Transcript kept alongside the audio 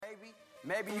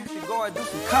Maybe you should go and do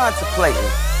some contemplating.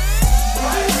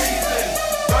 Right reasons,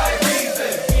 right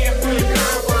reasons. Being pretty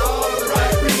girl for all the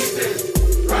right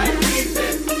reasons. Right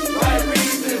reasons, right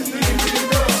reasons. Being pretty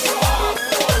girl for all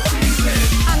 4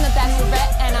 seasons. I'm the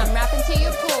Bachelorette, and I'm rapping to you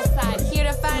poolside. Here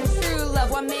to find true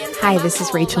love. One man. Hi, this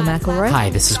is Rachel McElroy.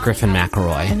 Hi, this is Griffin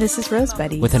McElroy. And this is Rose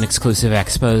Buddies. With an exclusive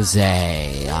expose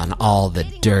on all the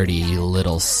dirty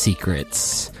little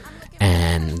secrets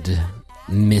and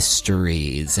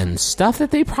mysteries and stuff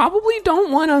that they probably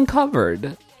don't want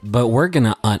uncovered. But we're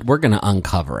gonna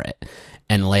uncover it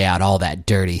and lay out all that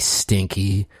dirty,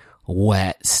 stinky,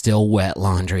 still wet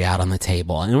laundry out on the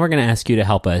table. And we're gonna ask you to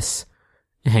help us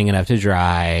hang it up to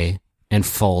dry and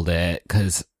fold it,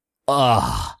 because,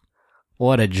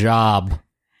 what a job.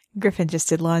 Griffin just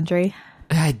did laundry.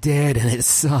 I did, and it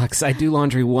sucks. I do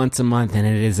laundry once a month, and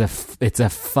it's a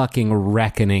fucking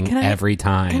reckoning every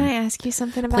time. Can I ask you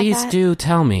something about Please that? do,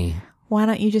 tell me. Why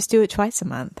don't you just do it twice a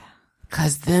month?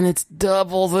 Because then it's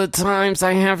double the times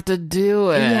I have to do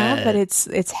it. Yeah, but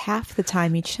it's half the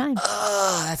time each time.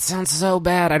 That sounds so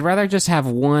bad. I'd rather just have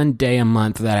one day a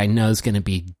month that I know is going to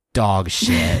be dog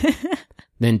shit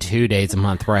than 2 days a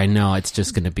month where I know it's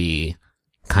just going to be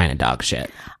kind of dog shit.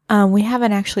 We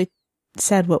haven't actually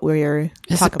said what we're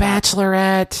talking about.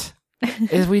 Bachelorette.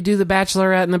 We do the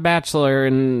Bachelorette and the Bachelor,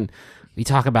 and we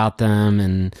talk about them.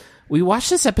 And we watched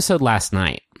this episode last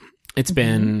night. It's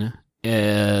been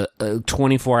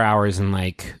 24 hours and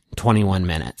like 21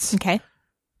 minutes. Okay.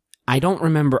 I don't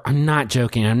remember. I'm not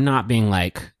joking. I'm not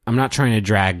trying to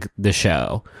drag the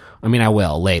show. I mean, I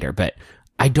will later, but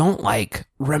I don't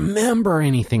remember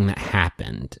anything that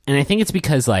happened. And I think it's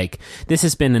because this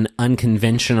has been an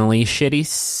unconventionally shitty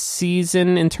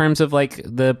season in terms of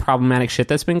the problematic shit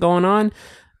that's been going on.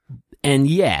 And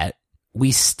yet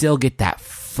we still get that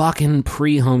fucking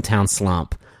pre-hometown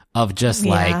slump of just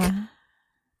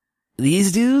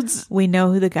these dudes. We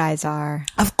know who the guys are.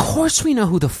 Of course we know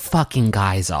who the fucking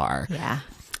guys are. Yeah.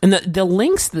 And the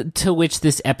links to which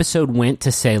this episode went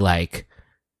to say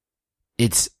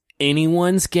it's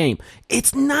anyone's game.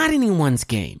 It's not anyone's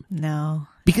game. No.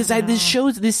 Because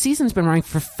this season's been running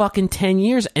for fucking 10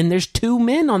 years, and there's 2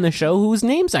 men on the show whose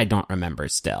names I don't remember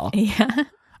still. Yeah.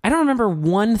 I don't remember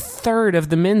 1/3 of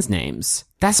the men's names.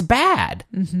 That's bad.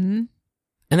 Mm-hmm.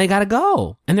 And they gotta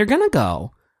go. And they're gonna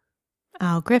go.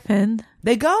 Oh, Griffin.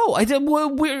 They go.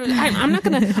 I'm not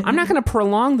gonna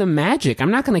prolong the magic.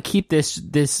 I'm not gonna keep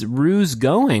this ruse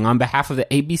going on behalf of the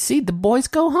ABC. The boys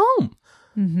go home.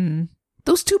 Mm-hmm.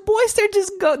 Those 2 boys,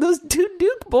 those 2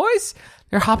 Duke boys,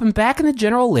 they're hopping back in the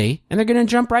General Lee, and they're going to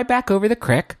jump right back over the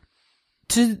creek.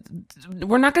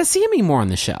 We're not going to see them anymore on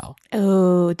the show.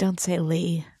 Oh, don't say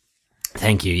Lee.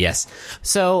 Thank you, yes.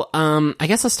 So, I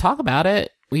guess let's talk about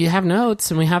it. We have notes,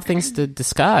 and we have things to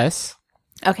discuss.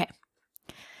 Okay.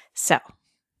 So,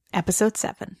 episode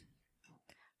 7.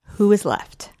 Who is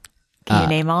left? Can you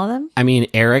name all of them? I mean,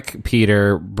 Eric,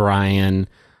 Peter, Brian,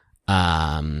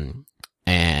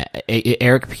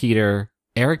 Eric, Peter,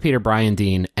 Brian,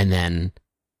 Dean, and then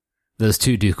those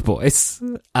 2 Duke boys.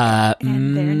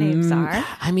 And their names are?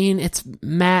 I mean, it's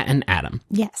Matt and Adam.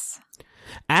 Yes.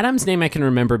 Adam's name I can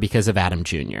remember because of Adam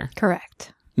Jr.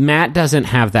 Correct. Matt doesn't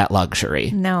have that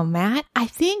luxury. No, I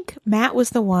think Matt was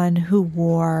the one who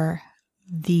wore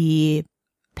the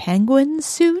penguin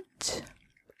suit.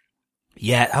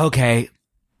 Yeah, okay.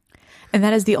 And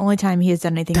that is the only time he has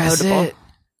done anything notable. It.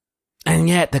 And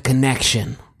yet the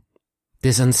connection,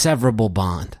 this inseverable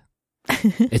bond,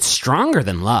 it's stronger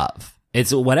than love.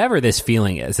 It's whatever this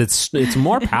feeling is. It's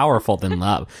more powerful than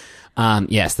love.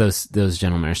 Yes, those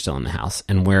gentlemen are still in the house,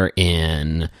 and we're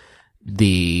in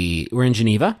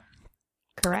Geneva.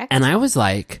 Correct. And I was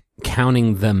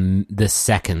counting the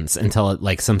seconds until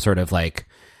some sort of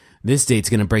this date's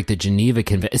going to break the Geneva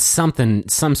Convention.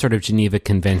 Some sort of Geneva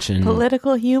Convention.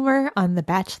 Political humor on The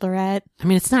Bachelorette. I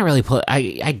mean, it's not really,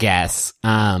 I guess.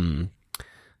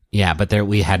 Yeah, but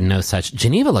we had no such.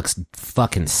 Geneva looks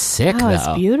fucking sick, though. Oh, it's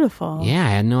beautiful. Yeah, I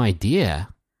had no idea.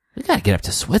 We got to get up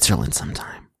to Switzerland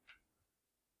sometime.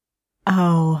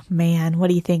 Oh, man. What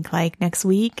do you think? Next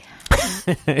week?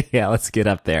 Yeah, let's get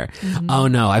up there. Mm-hmm. Oh,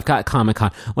 no, I've got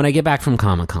Comic-Con. When I get back from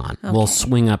Comic-Con, we'll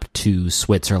swing up to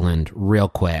Switzerland real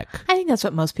quick. I think that's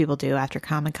what most people do after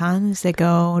Comic-Con is they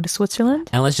go to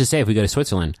Switzerland. And let's just say if we go to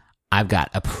Switzerland, I've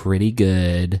got a pretty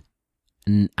good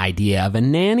idea of a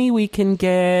nanny we can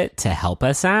get to help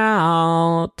us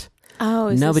out. Oh,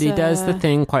 Nobody does the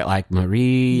thing quite like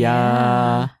Maria.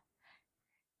 Yeah.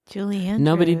 Julie Andrews.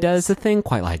 Nobody does the thing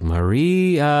quite like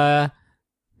Maria.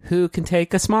 Who can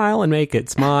take a smile and make it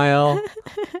smile?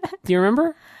 Do you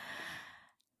remember?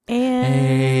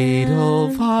 And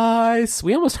Edelweiss.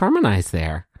 We almost harmonized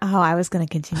there. Oh, I was going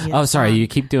to continue. Oh, the sorry. song. You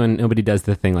keep doing, nobody does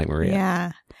the thing like Maria.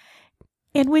 Yeah.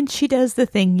 And when she does the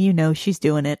thing, you know she's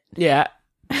doing it. Yeah.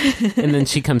 And then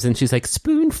she comes in, she's like,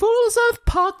 spoonfuls of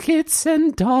pockets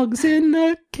and dogs in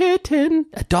a kitten.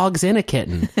 A dog's in a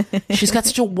kitten. She's got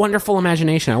such a wonderful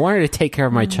imagination. I want her to take care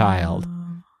of my child.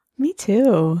 Me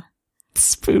too.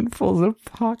 Spoonfuls of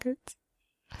pockets.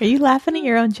 Are you laughing at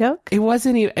your own joke? It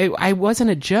wasn't even, I wasn't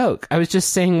a joke. I was just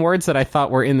saying words that I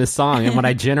thought were in the song, and what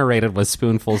I generated was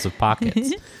spoonfuls of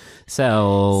pockets.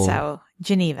 So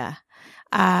Geneva.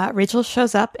 Rachel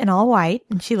shows up in all white,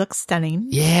 and she looks stunning.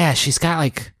 yeah, she's got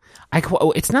like,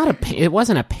 it's not it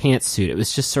wasn't a pantsuit. It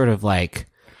was just sort of like,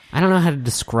 I don't know how to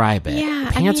describe it. Yeah,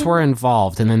 I Pants mean- were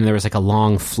involved, and then there was like a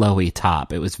long flowy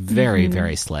top. It was very,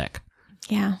 very slick.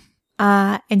 Yeah.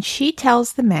 And she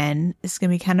tells the men it's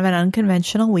going to be kind of an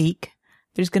unconventional week.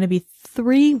 There's going to be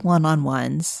 3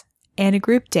 one-on-ones and a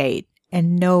group date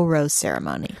and no rose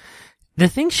ceremony. The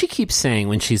thing she keeps saying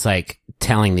when she's like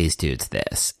telling these dudes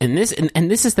this, and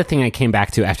this is the thing I came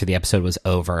back to after the episode was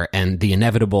over, and the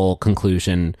inevitable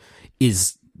conclusion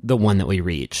is the one that we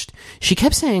reached. She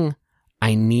kept saying,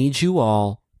 I need you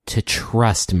all to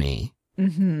trust me.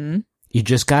 Mm-hmm. You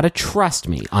just got to trust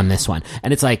me on this one.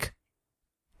 And it's like,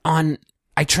 I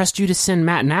trust you to send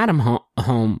Matt and Adam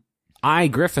home. I,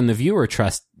 Griffin, the viewer,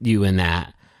 trust you in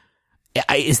that.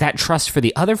 Is that trust for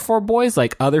the other 4 boys?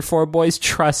 Like, other 4 boys,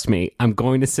 trust me. I'm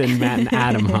going to send Matt and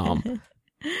Adam home.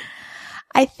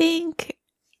 I think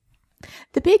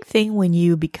the big thing when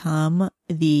you become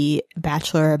the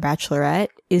bachelor or bachelorette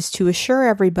is to assure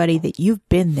everybody that you've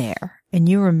been there and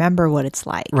you remember what it's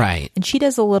like. Right. And she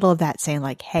does a little of that, saying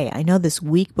like, hey, I know this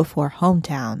week before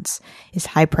hometowns is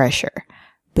high pressure,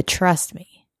 but trust me.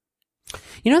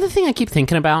 You know the thing I keep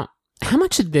thinking about? How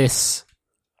much of this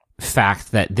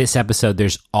fact that this episode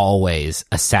there's always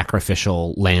a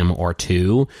sacrificial lamb or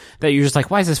 2 that you're just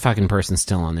like, why is this fucking person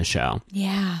still on the show?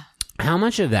 Yeah. How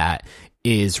much of that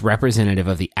is representative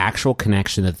of the actual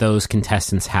connection that those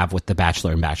contestants have with the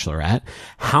Bachelor and Bachelorette?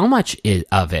 How much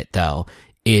of it, though,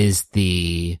 is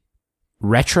the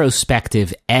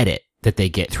retrospective edit that they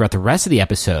get throughout the rest of the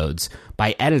episodes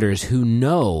by editors who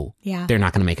know Yeah. they're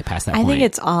not going to make it past that I point? think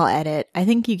it's all edit. I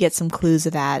think you get some clues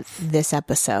of that this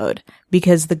episode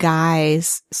because the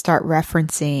guys start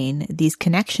referencing these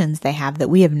connections they have that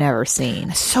we have never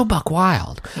seen. so buck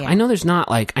wild. Yeah. I know there's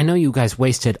not like, I know you guys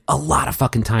wasted a lot of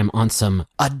fucking time on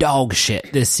a dog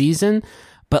shit this season,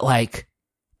 but like,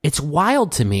 it's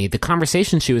wild to me, the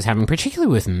conversation she was having,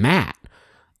 particularly with Matt,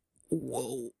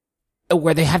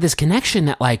 where they have this connection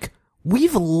that like,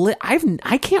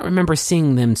 I can't remember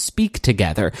seeing them speak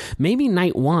together. Maybe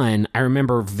night 1, I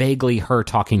remember vaguely her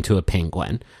talking to a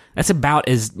penguin. That's about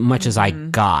as much as I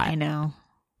got. I know.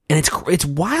 And it's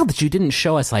wild that you didn't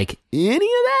show us like any of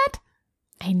that.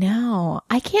 I know.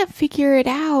 I can't figure it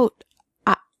out.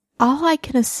 All I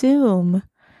can assume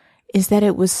is that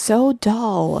it was so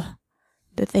dull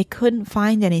that they couldn't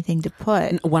find anything to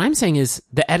put. What I'm saying is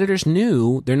the editors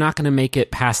knew they're not going to make it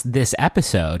past this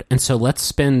episode, and so let's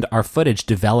spend our footage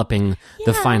developing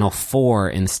the final 4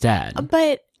 instead.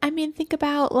 But, I mean, think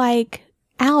about, like,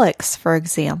 Alex, for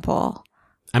example.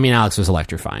 I mean, Alex was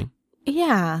electrifying.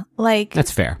 Yeah, like...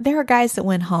 That's fair. There are guys that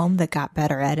went home that got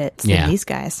better edits Yeah. than these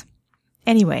guys.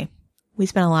 Anyway, we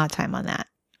spent a lot of time on that.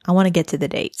 I want to get to the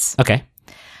dates. Okay.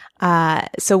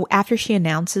 So after she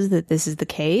announces that this is the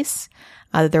case,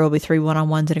 that there will be 3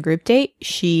 one-on-ones and a group date,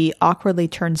 she awkwardly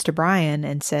turns to Brian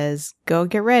and says, go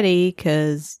get ready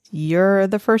because you're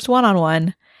the first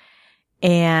one-on-one.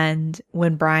 And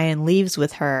when Brian leaves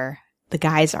with her, the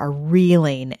guys are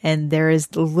reeling and there is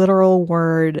the literal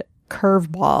word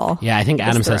curveball. Yeah, I think that's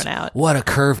Adam thrown says, out. what a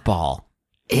curveball.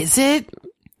 Is it?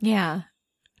 Yeah.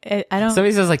 I don't...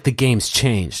 Somebody says, like, the game's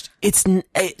changed. It's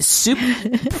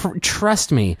super...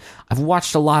 trust me, I've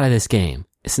watched a lot of this game.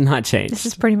 It's not changed. This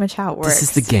is pretty much how it works. This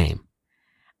is the game.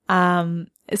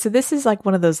 So this is like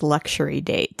one of those luxury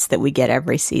dates that we get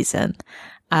every season,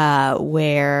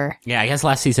 where Yeah, I guess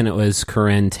last season it was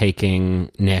Corinne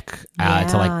taking Nick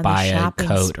to like the buy a shopping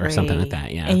coat or something spree. like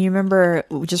that. Yeah. And you remember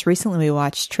just recently we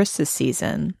watched Trista's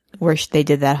season where they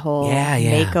did that whole Yeah,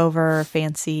 yeah. makeover,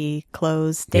 fancy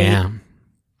clothes date. Yeah.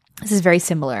 This is very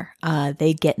similar.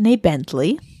 They get in a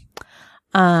Bentley,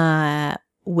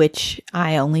 which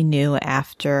I only knew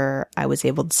after I was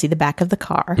able to see the back of the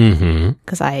car Mm-hmm.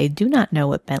 because I do not know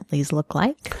what Bentleys look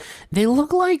like. They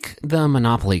look like the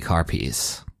Monopoly car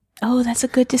piece. Oh, that's a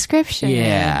good description.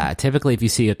 Yeah. Typically, if you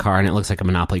see a car and it looks like a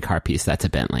Monopoly car piece, that's a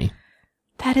Bentley.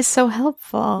 That is so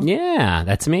helpful. Yeah,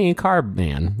 that's me, car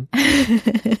man.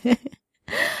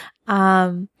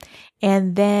 And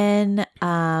then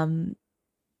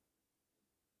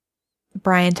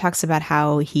Brian talks about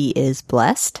how he is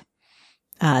blessed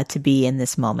to be in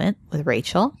this moment with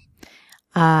Rachel.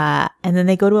 And then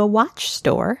they go to a watch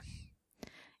store.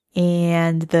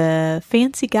 And the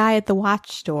fancy guy at the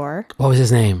watch store. What was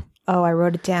his name? Oh, I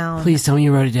wrote it down. Please tell me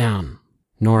you wrote it down.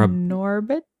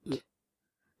 Norbit?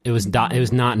 It was not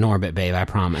Norbit, babe, I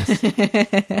promise.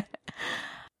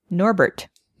 Norbert.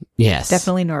 Yes.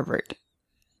 Definitely Norbert.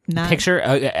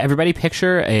 Everybody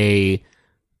picture a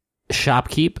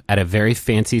shopkeep at a very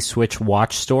fancy Switch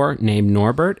watch store named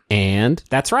Norbert, and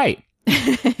that's right.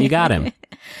 You got him.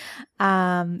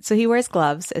 So he wears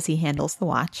gloves as he handles the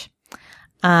watch.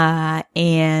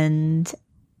 And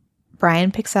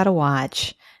Brian picks out a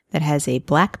watch that has a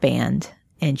black band,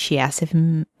 and she asks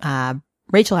him,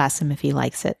 Rachel asks him if he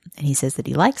likes it, and he says that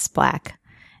he likes black,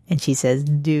 and she says,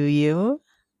 "Do you?"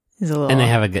 And they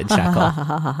have a good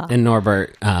chuckle. And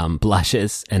Norbert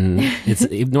blushes, and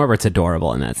Norbert's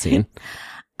adorable in that scene.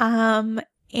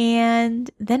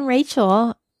 And then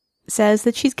Rachel says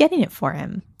that she's getting it for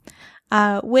him,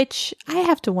 which I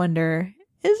have to wonder,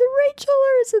 is it Rachel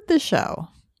or is it the show?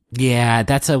 Yeah,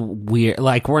 that's a weird,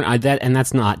 like, and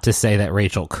that's not to say that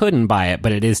Rachel couldn't buy it,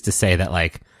 but it is to say that,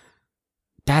 like,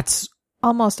 that's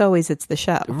almost always it's the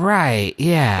show. Right,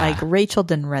 yeah. Like, Rachel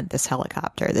didn't rent this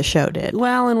helicopter, the show did.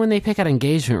 Well, and when they pick out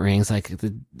engagement rings, like,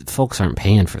 the folks aren't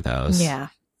paying for those. Yeah.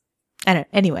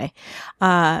 Anyway,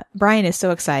 Brian is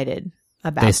so excited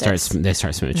about They start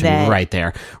smooching right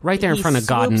there in front of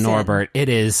God and Norbert. It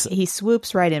is. He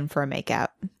swoops right in for a makeout.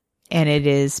 And it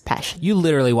is passion. You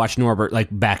literally watch Norbert, like,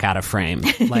 back out of frame.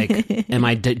 Like,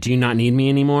 do you not need me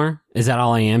anymore? Is that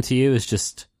all I am to you? Is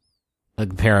just a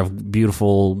pair of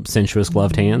beautiful, sensuous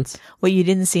gloved hands? What you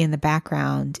didn't see in the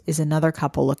background is another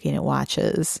couple looking at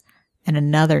watches and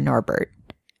another Norbert.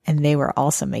 And they were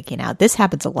also making out. This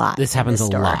happens a lot. This happens a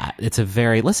lot. It's a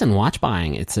very, watch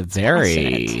buying. It's a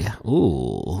very,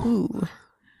 ooh.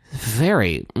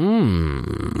 Very,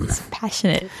 It's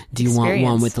passionate. Do you want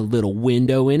one with a little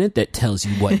window in it that tells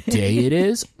you what day it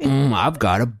is? I've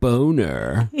got a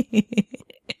boner.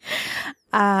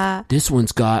 This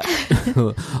one's got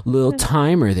a little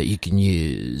timer that you can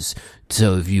use.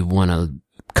 So if you want to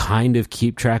kind of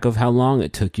keep track of how long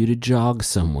it took you to jog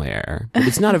somewhere. But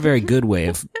it's not a very good way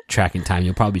of tracking time.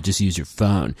 You'll probably just use your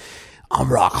phone. I'm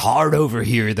rock hard over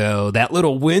here, though. That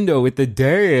little window with the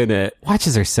day in it.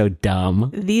 Watches are so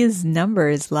dumb. These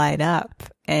numbers light up,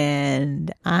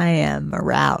 and I am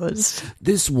aroused.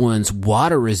 This one's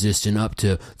water resistant up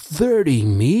to 30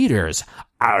 meters.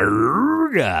 So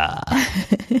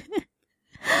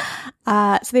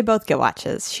they both get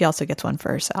watches. She also gets one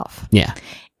for herself. Yeah.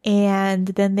 And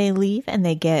then they leave, and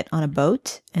they get on a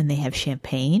boat, and they have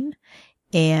champagne.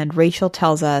 And Rachel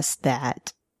tells us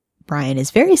that Brian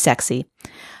is very sexy,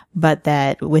 but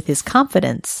that with his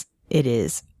confidence, it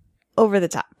is over the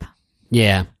top.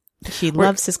 Yeah. She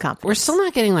loves his confidence. We're still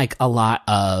not getting like a lot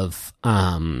of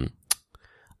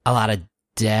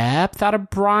depth out of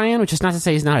Brian, which is not to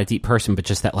say he's not a deep person, but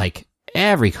just that like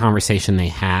every conversation they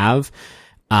have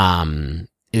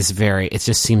it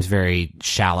just seems very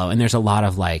shallow. And there's a lot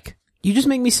of like, you just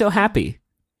make me so happy.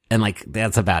 And like,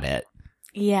 that's about it.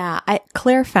 Yeah,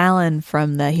 Claire Fallon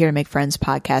from the Here to Make Friends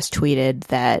podcast tweeted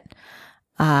that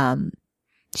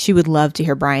she would love to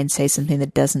hear Brian say something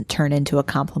that doesn't turn into a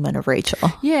compliment of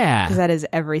Rachel. Yeah. Because that is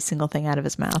every single thing out of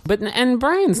his mouth. And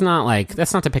Brian's not like,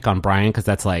 that's not to pick on Brian, because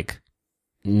that's like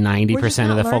 90%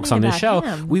 of the folks on this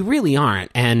show. We really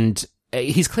aren't. And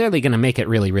he's clearly going to make it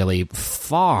really, really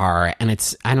far. And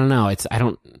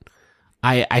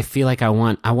I feel like I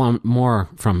want more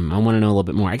from him. I want to know a little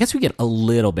bit more. I guess we get a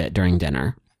little bit during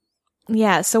dinner.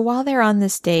 Yeah, so while they're on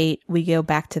this date, we go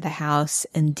back to the house,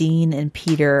 and Dean and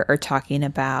Peter are talking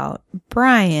about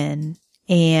Brian,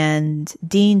 and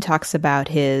Dean talks about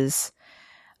his,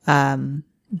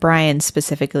 Brian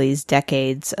specifically's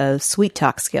decades of sweet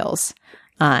talk skills,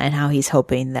 and how he's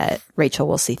hoping that Rachel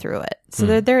will see through it.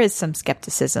 So there is some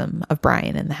skepticism of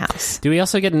Brian in the house. Do we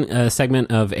also get a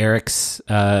segment of Eric's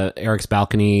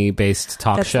balcony-based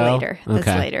talk show? That's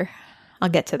later. I'll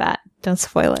get to that. Don't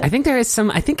spoil it. I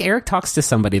think Eric talks to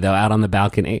somebody, though, out on the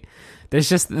balcony. There's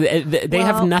just, they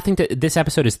have nothing to, this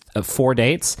episode is 4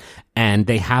 dates, and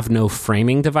they have no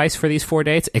framing device for these 4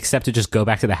 dates, except to just go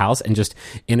back to the house and just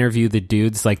interview the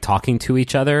dudes, like, talking to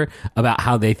each other about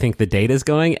how they think the date is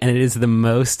going, and it is the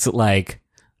most, like,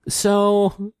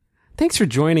 so, thanks for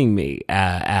joining me,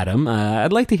 Adam.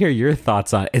 I'd like to hear your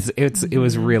thoughts on it. It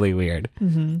was really weird.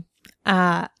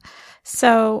 Mm-hmm.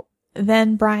 So,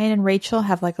 then Brian and Rachel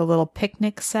have, like, a little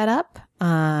picnic set up.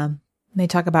 They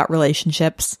talk about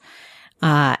relationships.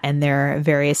 And their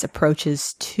various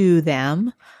approaches to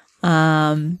them.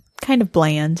 Kind of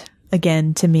bland.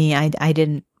 again, to me, I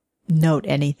didn't note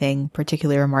anything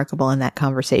particularly remarkable in that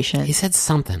conversation. He said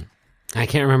something. I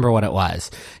can't remember what it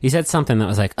was. He said something that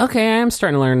was like, okay, I'm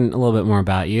starting to learn a little bit more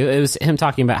about you. It was him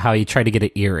talking about how he tried to get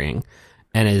an earring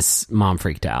and his mom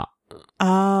freaked out.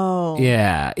 Oh.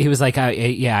 Yeah. He was like, I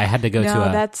had to go to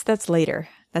a... that's later.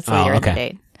 That's later in the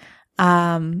okay.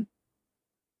 date.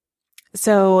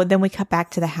 So then we cut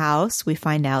back to the house. We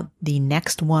find out the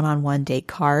next one-on-one date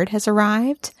card has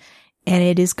arrived, and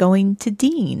it is going to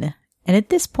Dean. And at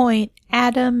this point,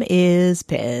 Adam is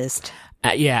pissed.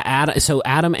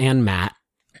 Adam and Matt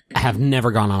have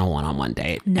never gone on a one-on-one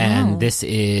date. No. And this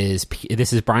is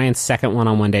Brian's second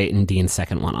one-on-one date and Dean's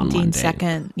second one-on-one date. Dean's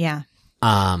second, yeah.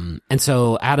 And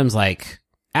so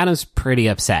Adam's pretty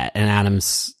upset, and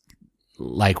Adam's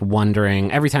like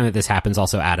wondering every time that this happens.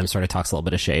 Also, Adam sort of talks a little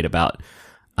bit of shade about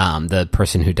the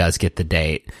person who does get the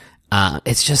date.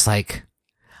 It's just like,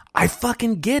 I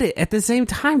fucking get it. At the same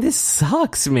time, this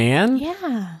sucks, man.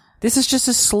 Yeah. This is just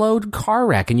a slowed car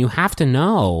wreck, and you have to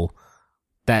know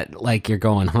that, like, you're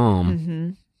going home. Mm-hmm.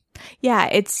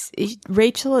 Yeah,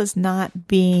 Rachel is not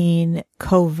being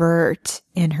covert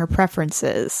in her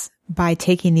preferences by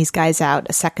taking these guys out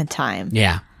a second time.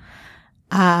 Yeah.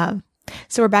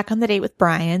 So we're back on the date with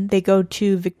Brian. They go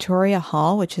to Victoria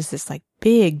Hall, which is this like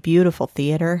big, beautiful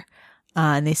theater.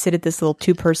 And they sit at this little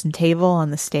 2-person table on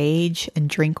the stage and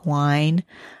drink wine.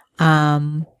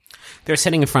 They're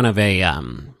sitting in front of a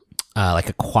like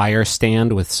a choir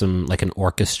stand with some like an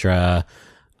orchestra,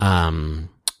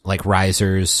 like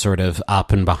risers sort of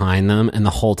up and behind them. And the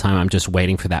whole time I'm just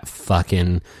waiting for that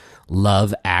fucking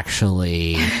Love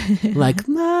Actually, like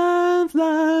love,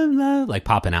 like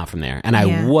popping out from there. And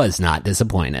I was not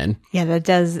disappointed. Yeah,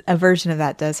 a version of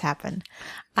that does happen.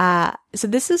 So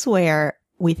this is where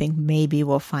we think maybe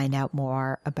we'll find out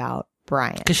more about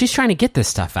Brian. Because she's trying to get this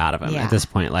stuff out of him at this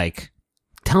point. Like,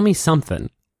 tell me something.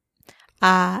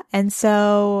 And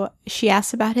so she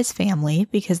asks about his family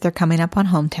because they're coming up on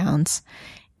hometowns.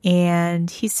 And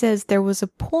he says there was a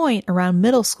point around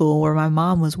middle school where my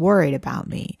mom was worried about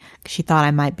me because she thought I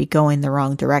might be going the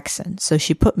wrong direction. So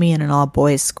she put me in an all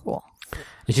boys school.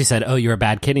 And she said, "Oh, you're a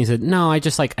bad kid." And he said, "No, I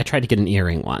tried to get an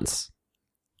earring once."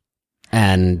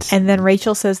 And then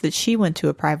Rachel says that she went to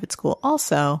a private school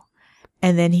also.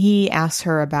 And then he asks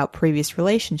her about previous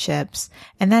relationships.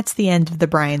 And that's the end of the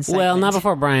Brian segment. Well, not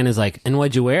before Brian is like, "And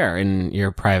what'd you wear in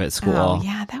your private school?" Oh,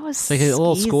 yeah, that was it's like a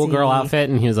little schoolgirl outfit.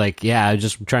 And he was like, "Yeah, I was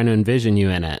just trying to envision you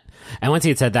in it." And once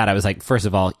he had said that, I was like, first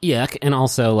of all, yuck. And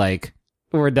also like,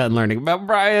 we're done learning about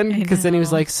Brian. Because then he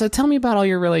was like, "So tell me about all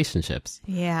your relationships."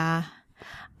 Yeah.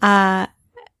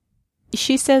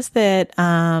 She says that,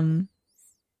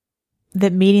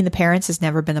 that meeting the parents has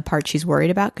never been the part she's worried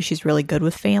about because she's really good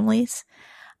with families.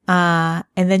 And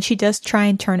then she does try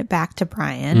and turn it back to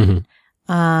Brian.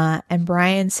 Mm-hmm. And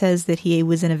Brian says that he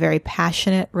was in a very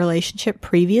passionate relationship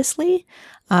previously,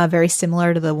 very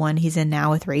similar to the one he's in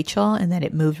now with Rachel, and that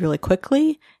it moved really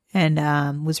quickly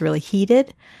and was really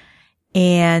heated.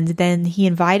 And then he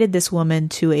invited this woman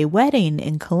to a wedding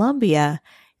in Colombia,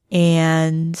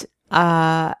 and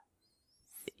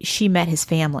she met his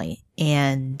family,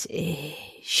 and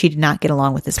she did not get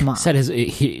along with his mom. Said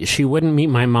she wouldn't meet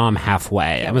my mom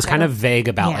halfway. It was kind of vague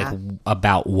about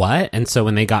about what. And so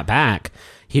when they got back,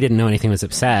 he didn't know anything was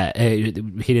upset. He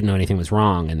didn't know anything was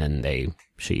wrong. And then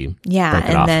she broke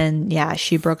it off. Then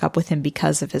she broke up with him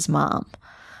because of his mom,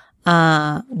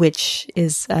 which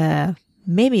is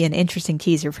maybe an interesting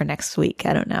teaser for next week.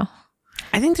 I don't know.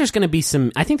 I think there's going to be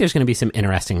some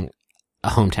interesting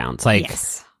hometowns. Like,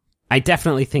 yes. I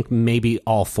definitely think maybe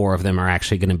all 4 of them are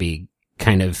actually going to be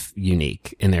kind of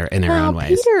unique in their own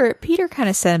ways. Peter kind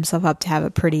of set himself up to have a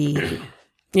pretty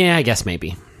yeah, I guess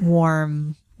maybe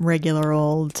warm, regular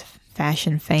old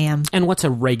fashioned fam. And what's a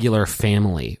regular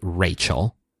family,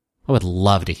 Rachel? I would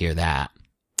love to hear that.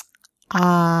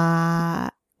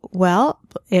 Well,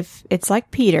 if it's like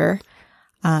Peter,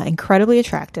 incredibly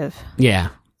attractive. Yeah.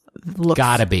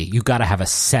 Gotta be. You gotta have a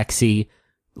sexy,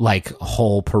 like,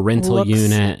 whole parental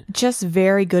unit. Just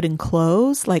very good in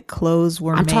clothes. Like, clothes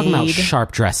were made. I'm talking about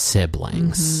sharp dressed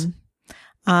siblings.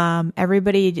 Mm-hmm.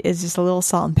 Everybody is just a little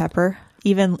salt and pepper.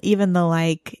 Even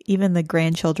the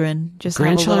grandchildren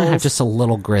have just a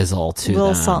little grizzle to little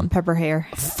them. Salt and pepper hair.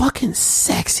 Fucking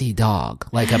sexy dog.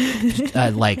 Like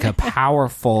a like a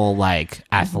powerful, like,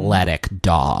 athletic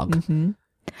dog. Mm-hmm.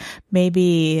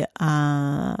 Maybe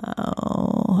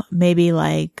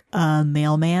like a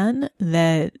mailman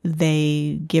that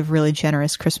they give really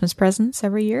generous Christmas presents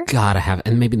every year. Gotta have,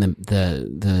 and maybe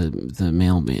the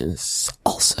mailman is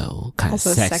also kind of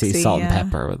sexy, salt and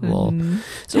pepper with a little.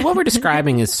 So what we're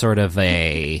describing is sort of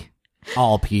a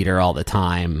all Peter all the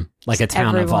time Like a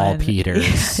town of all Everyone-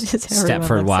 Peters, just everyone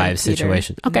Stepford looks Wives like Peter.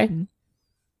 situation. Okay. Mhm.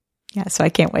 Yeah, so I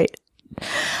can't wait.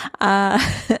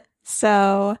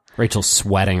 So Rachel's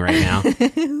sweating right now.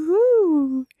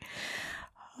 Woo.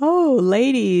 Oh,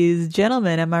 ladies,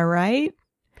 gentlemen, am I right?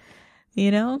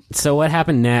 You know? So what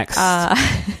happened next?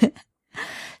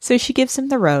 So she gives him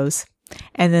the rose.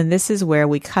 And then this is where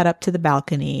we cut up to the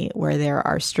balcony where there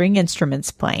are string instruments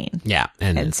playing. yeah.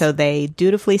 And so they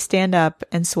dutifully stand up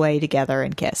and sway together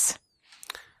and kiss.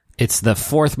 It's the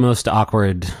fourth most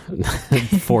awkward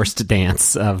forced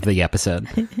dance of the episode.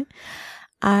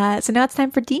 So now it's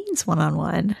time for Dean's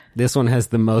one-on-one. This one has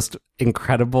the most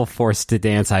incredible forced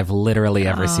dance I've literally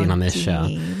ever seen on this show.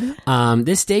 Dean.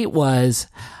 This date was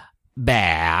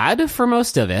bad for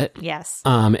most of it. Yes.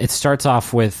 It starts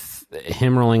off with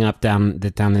him rolling up down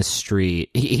this street.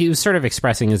 He was sort of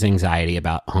expressing his anxiety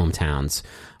about hometowns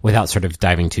without sort of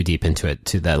diving too deep into it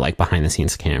to the like behind the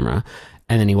scenes camera.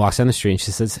 And then he walks down the street and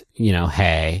she says, you know,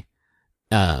 hey,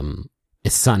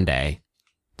 it's Sunday.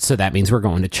 So that means we're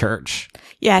going to church.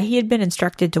 Yeah, he had been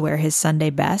instructed to wear his Sunday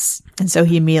best. And so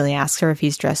he immediately asks her if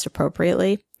he's dressed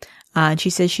appropriately. And she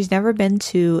says she's never been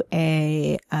to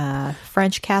a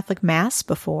French Catholic mass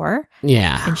before.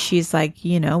 Yeah. And she's like,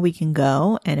 you know, we can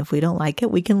go. And if we don't like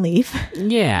it, we can leave.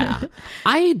 Yeah.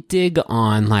 I dig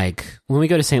on, like, when we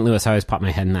go to St. Louis, I always pop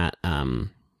my head in that,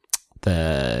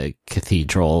 the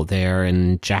cathedral there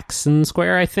in Jackson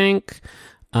Square, I think.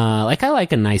 Like, I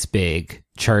like a nice big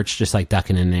church just like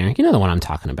ducking in there. You know the one I'm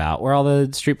talking about, where all the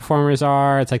street performers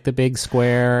are. It's like the big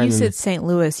square. You and said St.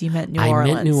 Louis. You meant New I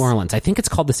Orleans. meant New Orleans. I think it's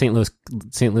called the St.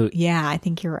 Louis. Yeah, I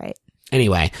think you're right.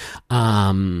 Anyway,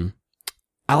 I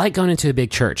like going into a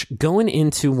big church. Going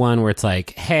into one where it's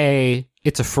like, hey,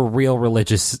 it's a for real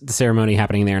religious ceremony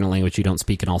happening there in a language you don't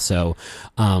speak, and also,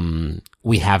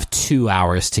 we have 2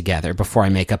 hours together before I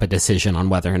make up a decision on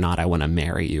whether or not I want to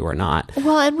marry you or not.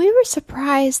 Well, and we were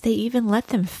surprised they even let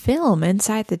them film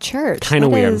inside the church. Kinda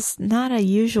That weird. is not a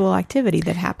usual activity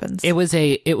that happens. It was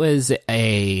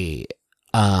a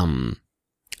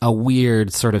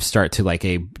weird sort of start to like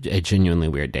a genuinely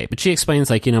weird day. But she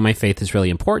explains, like, you know, my faith is really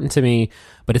important to me,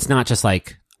 but it's not just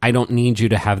like, I don't need you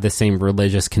to have the same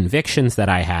religious convictions that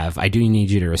I have. I do need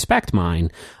you to respect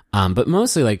mine. But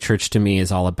mostly, like, church to me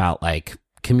is all about like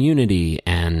community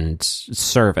and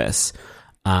service.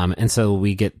 And so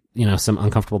we get, you know, some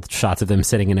uncomfortable shots of them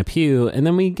sitting in a pew, and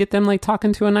then we get them like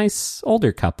talking to a nice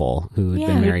older couple who'd yeah,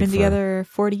 been they've married been for together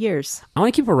 40 years. I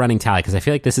want to keep a running tally because I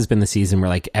feel like this has been the season where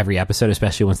like every episode,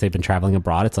 especially once they've been traveling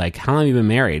abroad, it's like, how long have you been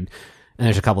married? And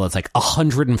there's a couple that's like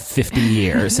 150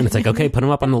 years. And it's like, okay, put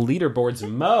them up on the leaderboards,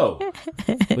 Mo.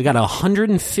 We got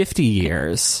 150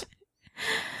 years.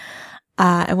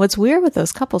 And what's weird with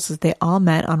those couples is they all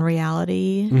met on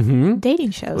reality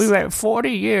dating shows. We were at 40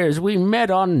 years. We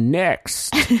met on Next.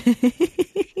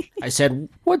 I said,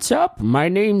 what's up? My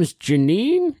name's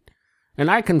Janine,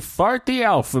 and I can fart the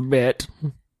alphabet.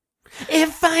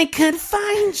 If I could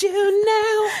find you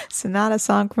now. So not a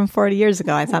song from 40 years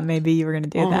ago. I thought maybe you were going to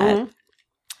do that.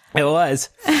 It was.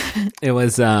 It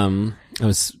was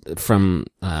from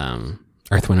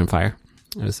Earth, Wind, and Fire.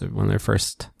 It was one of their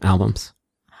first albums.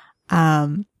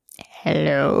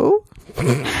 Hello.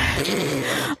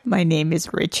 My name is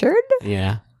Richard.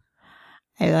 Yeah.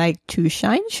 I like to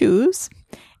shine shoes.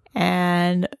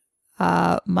 And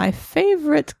my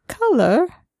favorite color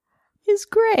is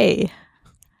gray.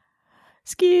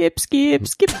 Skip, skip,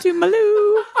 skip to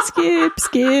Maloo. Skip,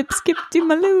 skip, skip to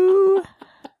Maloo.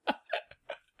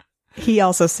 He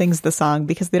also sings the song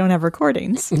because they don't have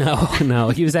recordings. No.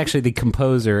 He was actually the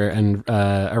composer and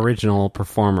original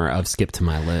performer of Skip to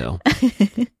My Lou.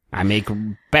 I make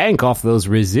bank off those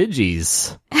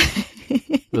residues.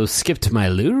 Those Skip to My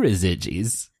Lou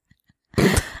residues.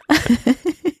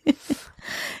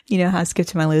 You know how Skip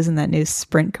to My Loo's in that new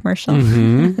Sprint commercial?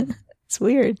 It's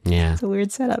weird. Yeah. It's a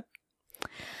weird setup.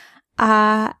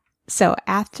 So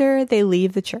after they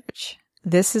leave the church,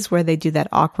 this is where they do that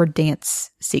awkward dance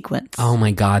sequence. Oh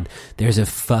my God. There's a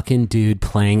fucking dude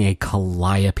playing a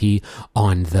calliope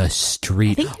on the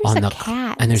street. I think there's on a the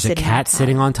cat And there's a sitting cat on top.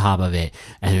 sitting on top of it.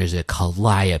 And there's a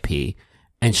calliope.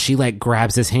 And she like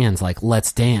grabs his hands like,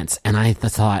 let's dance. And I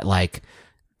thought like,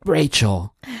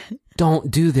 Rachel,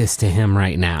 don't do this to him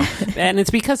right now. And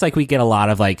it's because like we get a lot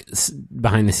of like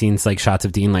behind the scenes like shots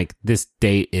of Dean, like this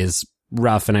date is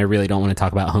rough and I really don't want to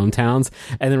talk about hometowns.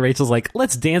 And then Rachel's like,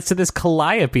 let's dance to this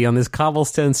calliope on this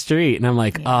cobblestone street. And I'm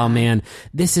like, oh man,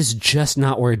 this is just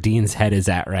not where Dean's head is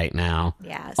at right now.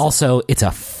 Yeah. Also, it's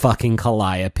a fucking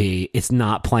calliope. It's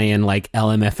not playing like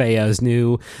LMFAO's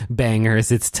new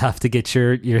bangers. It's tough to get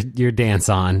your dance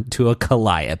on to a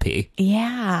calliope.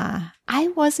 Yeah. I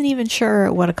wasn't even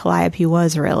sure what a calliope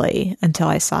was really until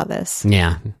I saw this.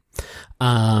 Yeah.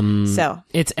 So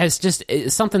it's just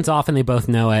something's off and they both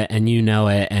know it and you know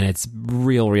it and it's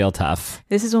real tough.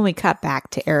 this is when we cut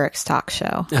back to Eric's talk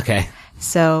show. Okay.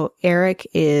 So Eric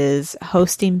is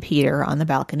hosting Peter on the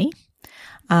balcony.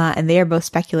 And they are both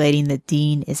speculating that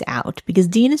Dean is out because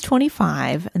Dean is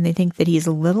 25 and they think that he's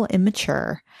a little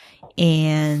immature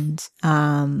and,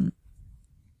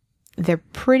 they're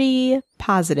pretty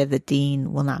positive that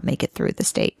Dean will not make it through the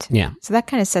state. Yeah. So that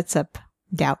kind of sets up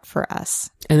doubt for us.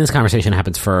 And this conversation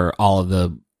happens for all of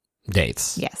the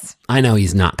dates. Yes. I know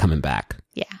he's not coming back.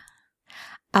 Yeah.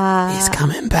 He's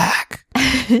coming back.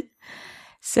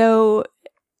 So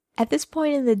at this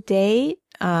point in the date,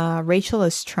 Rachel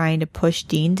is trying to push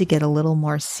Dean to get a little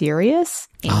more serious.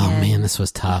 Oh and man, this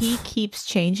was tough. he keeps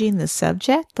changing the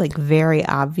subject, like very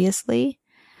obviously.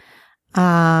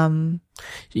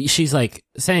 She's like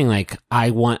saying like,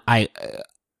 I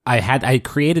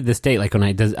created this date, like when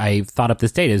I thought up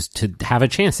this date is to have a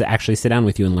chance to actually sit down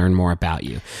with you and learn more about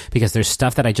you because there's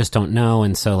stuff that I just don't know.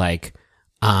 And so like,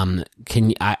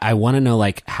 I want to know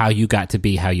like how you got to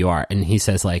be how you are. And he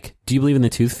says like, do you believe in the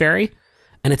tooth fairy?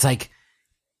 And it's like,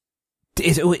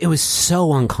 it was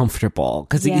so uncomfortable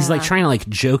because he's like trying to like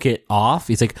joke it off.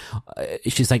 He's like,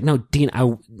 she's like, no, Dean,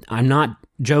 I'm not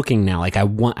joking now. Like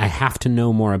I have to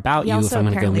know more about you if I'm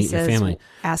going to go meet your family.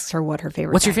 Asks her what her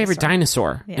favorite. What's your favorite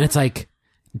dinosaur? Yeah. And it's like,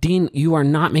 Dean, you are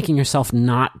not making yourself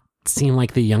not seem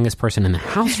like the youngest person in the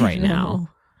house right now.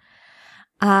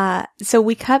 So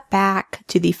we cut back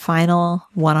to the final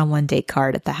one-on-one date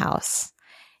card at the house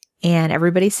and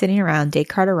everybody's sitting around. Date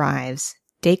card arrives.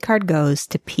 Date card goes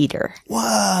to Peter.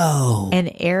 Whoa.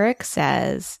 And Eric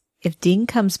says, if Dean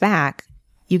comes back,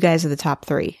 you guys are the top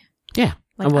 3. Yeah.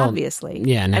 Like, Well, obviously.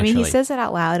 yeah, I mean, he naturally. says it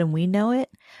out loud and we know it,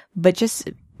 but just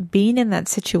being in that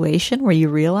situation where you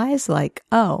realize like,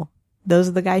 oh, those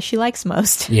are the guys she likes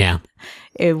most. Yeah.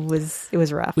 It was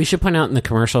rough. We should point out in the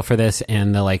commercial for this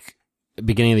and the like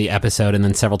beginning of the episode and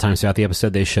then several times throughout the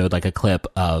episode they showed like a clip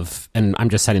of, and I'm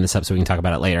just setting this up so we can talk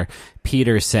about it later,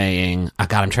 Peter saying, oh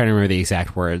God, I'm trying to remember the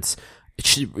exact words.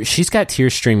 She's got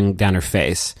tears streaming down her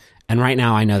face and right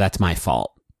now I know that's my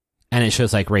fault. And it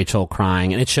shows like Rachel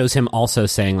crying and it shows him also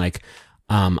saying like,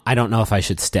 I don't know if I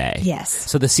should stay. Yes.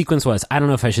 So the sequence was, I don't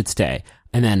know if I should stay.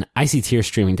 And then I see tears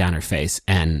streaming down her face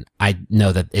and I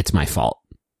know that it's my fault.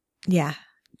 Yeah.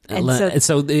 And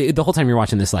So the whole time you're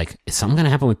watching this, like, is something going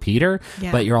to happen with Peter?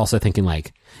 Yeah. But you're also thinking,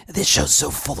 like, this show's so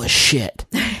full of shit.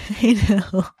 I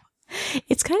know.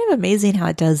 It's kind of amazing how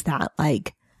it does that.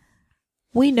 Like,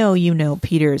 we know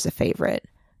Peter is a favorite.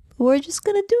 We're just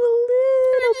going to do a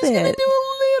little bit. Do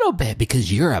a little bit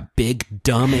because you're a big,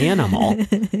 dumb animal.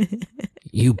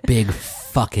 You big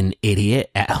fucking idiot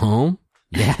at home.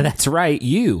 Yeah, that's right.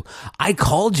 You. I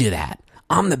called you that.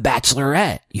 I'm the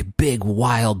Bachelorette. You big,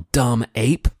 wild, dumb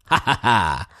ape. Ha ha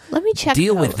ha. Let me check.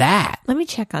 Deal with that. Let me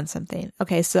check on something.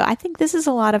 Okay, so I think this is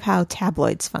a lot of how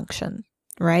tabloids function,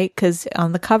 right? Because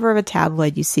on the cover of a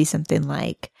tabloid, you see something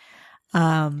like,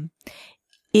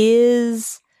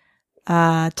 is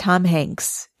Tom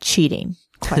Hanks cheating?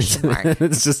 Question mark.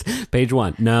 It's just page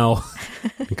 1. No.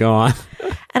 Go on.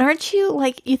 And aren't you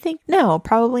like, you think, no,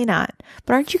 probably not.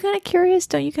 But aren't you kind of curious?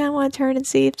 Don't you kind of want to turn and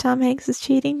see if Tom Hanks is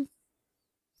cheating?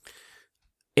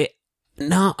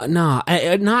 No, not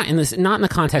in the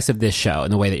context of this show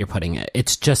and the way that you're putting it.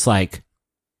 It's just like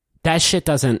that shit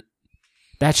doesn't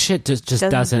Doesn't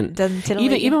titillate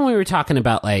you? even when we were talking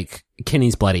about like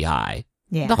Kenny's bloody eye.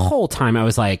 Yeah. The whole time I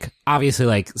was like, obviously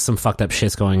like some fucked up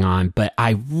shit's going on, but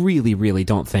I really, really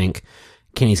don't think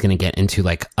Kenny's going to get into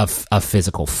like a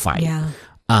physical fight. Yeah.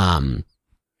 And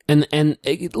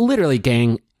literally,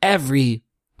 gang, every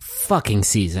fucking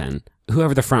season,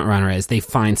 whoever the front runner is, they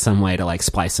find some way to like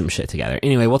splice some shit together.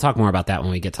 Anyway, we'll talk more about that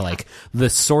when we get to like the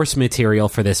source material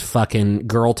for this fucking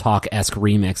Girl Talk-esque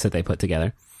remix that they put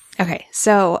together. Okay.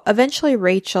 So eventually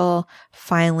Rachel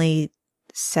finally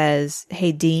says,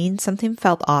 hey, Dean, something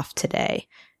felt off today.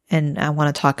 And I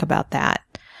want to talk about that.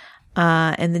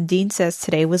 And then Dean says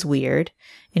today was weird.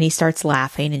 And he starts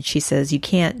laughing. And she says, you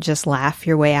can't just laugh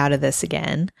your way out of this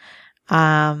again.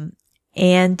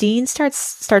 And Dean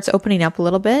starts opening up a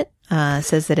little bit,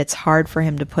 says that it's hard for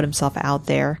him to put himself out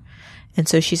there. And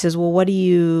so she says, well, what do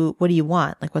you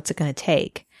want? Like, what's it going to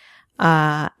take?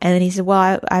 And then he said,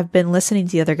 well, I've been listening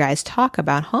to the other guys talk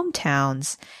about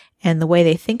hometowns, and the way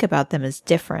they think about them is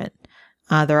different.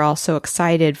 They're all so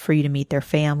excited for you to meet their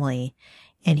family.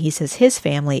 And he says his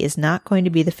family is not going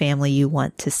to be the family you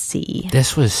want to see.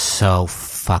 This was so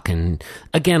fucking,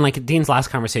 again, like Dean's last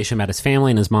conversation about his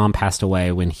family and his mom passed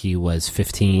away when he was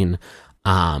 15,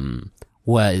 it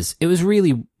was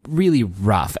really, really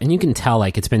rough. And you can tell,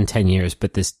 like, it's been 10 years,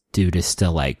 but this dude is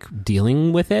still, like,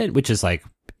 dealing with it, which is like,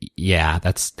 yeah,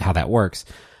 that's how that works.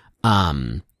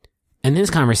 And this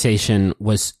conversation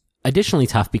was additionally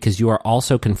tough because you are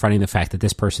also confronting the fact that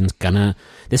this person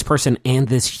and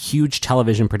this huge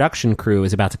television production crew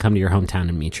is about to come to your hometown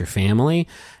and meet your family,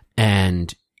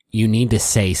 and you need to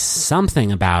say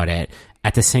something about it.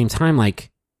 At the same time,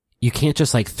 like, you can't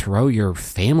just like throw your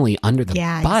family under the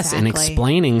bus and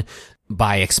explaining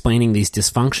these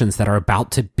dysfunctions that are about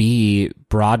to be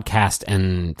broadcast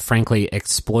and frankly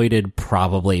exploited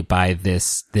probably by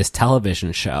this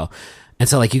television show. And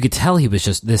so, like, you could tell he was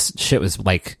just, this shit was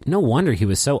like, no wonder he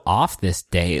was so off this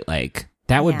date. Like,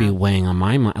 that would be weighing on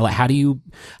my mind. Like, how do you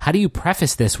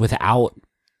preface this without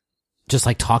just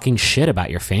like talking shit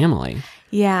about your family?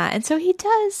 Yeah. And so he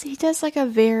does like a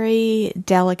very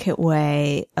delicate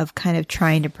way of kind of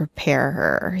trying to prepare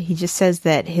her. He just says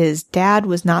that his dad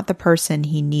was not the person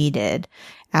he needed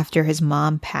after his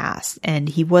mom passed, and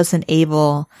he wasn't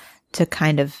able to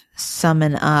kind of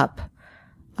summon up,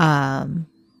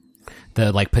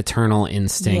 the like paternal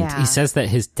instinct. Yeah. He says that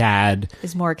his dad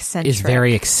is more eccentric. Is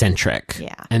very eccentric.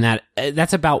 Yeah. And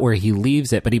that's about where he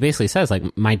leaves it. But he basically says,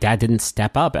 like, my dad didn't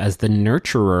step up as the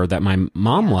nurturer that my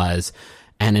mom was.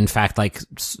 And in fact, like,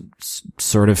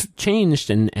 sort of changed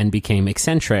and became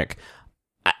eccentric.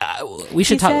 We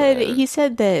should talk. He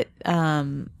said that,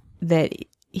 that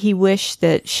he wished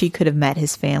that she could have met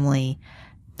his family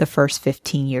the first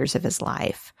 15 years of his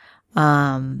life.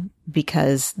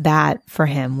 Because that for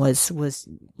him was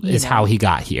how he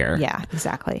got here. Yeah,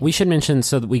 exactly. We should mention,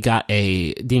 so that we got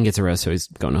Dean gets a rose, so he's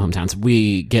going to hometowns.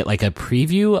 We get like a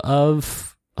preview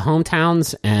of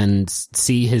hometowns and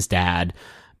see his dad.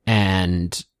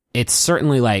 And it's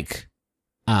certainly like,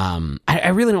 I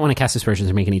really don't want to cast aspersions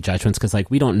or make any judgments, because like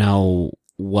we don't know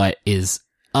what is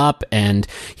up. And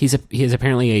he is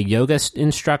apparently a yoga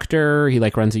instructor. He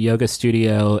like runs a yoga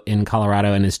studio in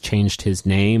Colorado and has changed his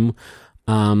name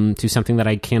to something that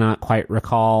I cannot quite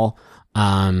recall.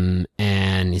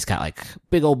 And he's got like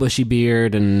big old bushy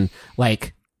beard, and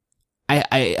like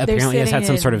I apparently has had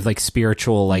some sort of like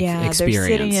spiritual like experience.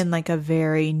 They're sitting in like a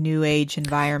very new age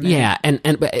environment. Yeah, and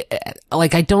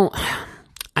like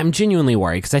I'm genuinely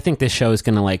worried, because I think this show is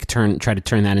going to like try to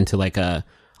turn that into like a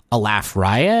laugh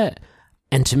riot.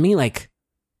 And to me, like,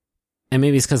 and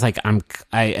maybe it's because like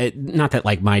I not that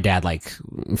like my dad like,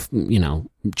 you know,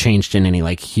 changed in any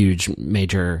like huge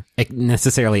major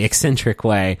necessarily eccentric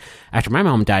way after my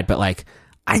mom died, but like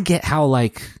I get how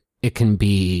like it can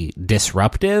be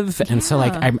disruptive. And so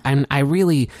like I'm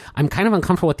kind of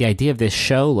uncomfortable with the idea of this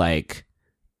show. Like,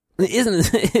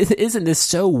 isn't this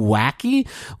so wacky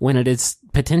when it is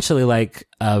potentially like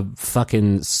a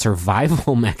fucking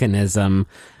survival mechanism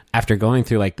after going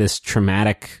through like this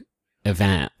traumatic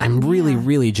event? I'm really,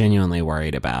 really genuinely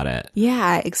worried about it.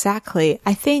 Yeah, exactly.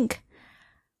 I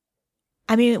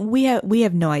mean, we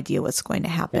have no idea what's going to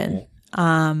happen.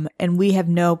 And we have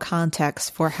no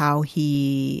context for how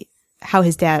his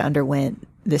dad underwent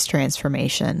this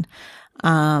transformation.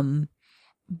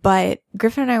 But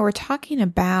Griffin and I were talking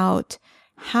about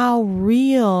how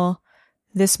real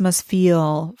this must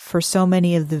feel for so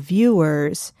many of the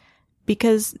viewers,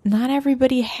 because not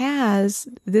everybody has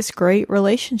this great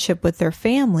relationship with their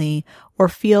family, or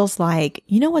feels like,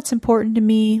 you know what's important to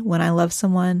me when I love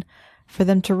someone? For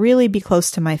them to really be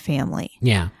close to my family.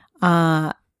 Yeah.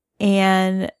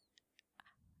 And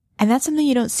that's something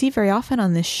you don't see very often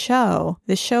on this show.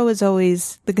 This show is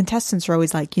always, the contestants are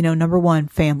always like, you know, number one,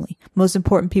 family, most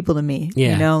important people to me.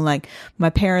 Yeah. You know, like my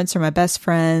parents are my best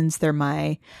friends. They're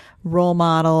my role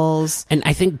models. And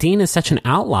I think Dean is such an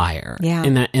outlier. Yeah.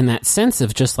 In that sense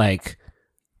of just like,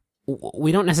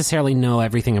 we don't necessarily know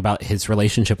everything about his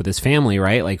relationship with his family,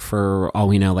 right? Like, for all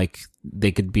we know, like,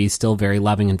 they could be still very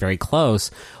loving and very close,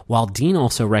 while Dean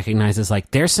also recognizes,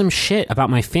 like, there's some shit about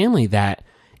my family that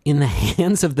in the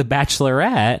hands of the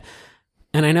Bachelorette,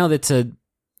 and I know that's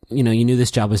you knew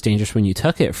this job was dangerous when you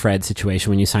took it, Fred situation,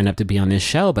 when you signed up to be on this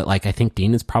show, but like, I think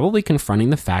Dean is probably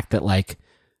confronting the fact that like,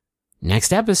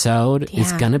 next episode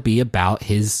is gonna be about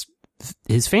his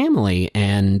family,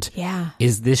 and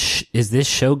is this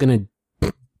show gonna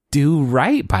do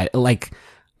right by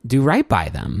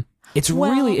them? It's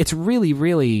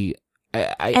really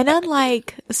And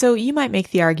unlike, so you might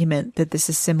make the argument that this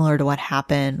is similar to what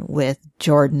happened with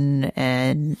Jordan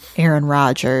and Aaron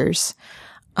Rodgers.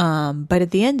 But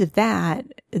at the end of that,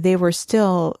 they were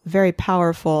still very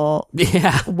powerful,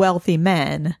 wealthy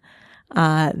men.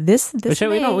 This Which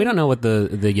we don't know what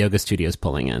the yoga studio is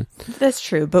pulling in. That's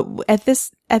true. But at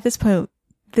this point,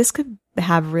 this could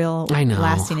have real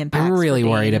lasting impact. I'm really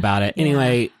worried about it. Yeah.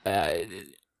 Anyway,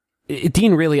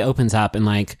 Dean really opens up and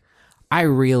like, I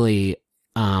really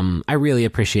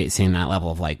appreciate seeing that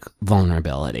level of like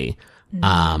vulnerability.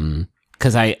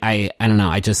 Cause I don't know.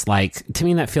 I just like, to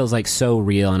me, that feels like so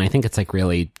real. And I think it's like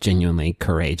really genuinely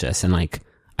courageous. And like,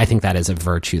 I think that is a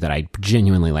virtue that I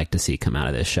genuinely like to see come out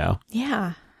of this show.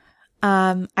 Yeah.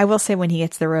 I will say when he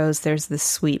gets the rose, there's this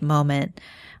sweet moment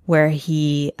where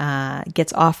he,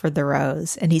 gets offered the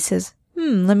rose and he says,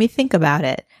 let me think about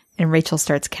it. And Rachel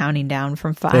starts counting down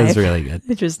from 5. That was really good.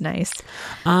 Which was nice.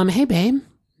 Hey babe.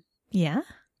 Yeah.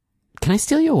 Can I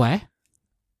steal you away?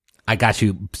 I got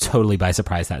you totally by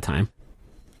surprise that time.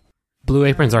 Blue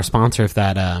Apron's our sponsor if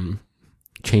that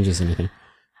changes anything.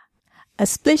 A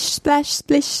splish, splash,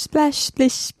 splish, splash,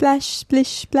 splish, splash, splish,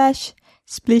 splash,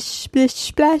 splish, splish,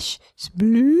 splash,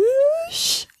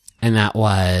 splish. And that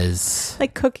was...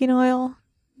 Like cooking oil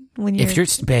when you're... If you're...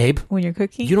 Babe. When you're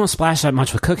cooking? You don't splash that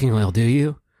much with cooking oil, do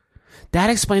you? That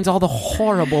explains all the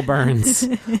horrible burns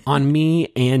on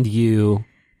me and you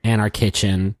and our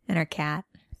kitchen. And our cat.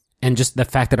 And just the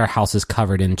fact that our house is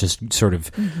covered in just sort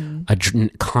of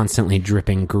constantly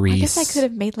dripping grease. I guess I could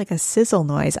have made like a sizzle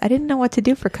noise. I didn't know what to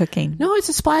do for cooking. No, it's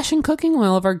a splashing cooking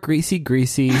oil of our greasy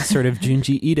sort of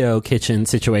Junji Ito kitchen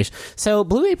situation. So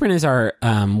Blue Apron is our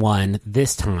one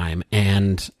this time.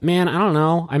 And man, I don't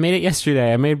know. I made it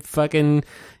yesterday. I made fucking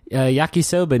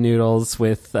yakisoba noodles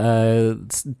with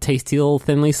tasty little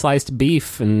thinly sliced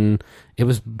beef, and it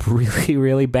was really,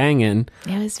 really banging.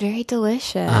 It was very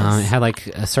delicious. It had like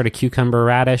a sort of cucumber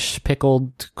radish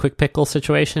pickled, quick pickle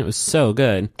situation. It was so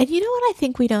good. And you know what I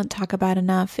think we don't talk about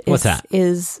enough? What's that?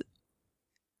 Is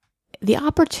the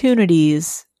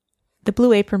opportunities the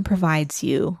Blue Apron provides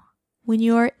you when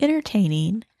you are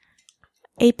entertaining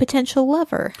a potential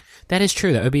lover. That is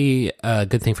true. That would be a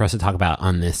good thing for us to talk about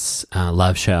on this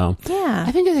love show. Yeah.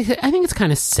 I think it's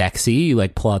kind of sexy. You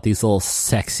like pull out these little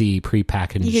sexy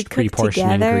prepackaged,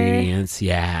 pre-portioned ingredients.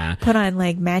 Yeah. Put on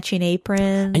like matching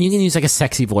aprons. And you can use like a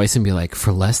sexy voice and be like,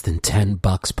 for less than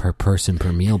 $10 per person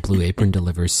per meal, Blue Apron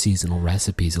delivers seasonal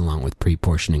recipes along with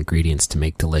pre-portioned ingredients to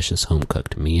make delicious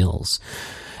home-cooked meals.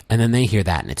 And then they hear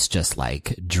that and it's just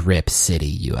like Drip City,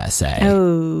 USA.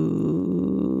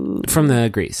 Oh. From the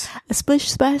grease. A splish,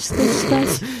 splash, splish,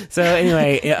 splash. So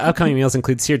anyway, upcoming meals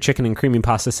include seared chicken and creamy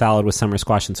pasta salad with summer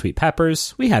squash and sweet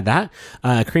peppers. We had that.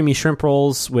 Creamy shrimp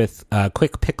rolls with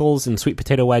quick pickles and sweet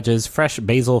potato wedges. Fresh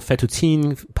basil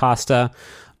fettuccine pasta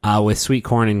with sweet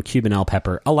corn and Cubanelle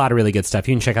pepper. A lot of really good stuff.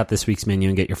 You can check out this week's menu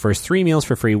and get your first 3 meals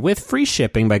for free with free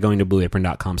shipping by going to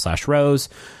blueapron.com/rose.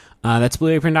 That's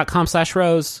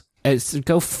blueapron.com/rose.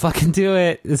 Go fucking do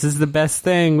it. This is the best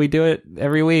thing. We do it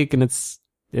every week and it's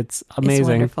amazing. It's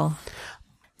wonderful.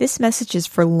 This message is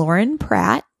for Lauren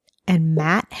Pratt and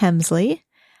Matt Hemsley.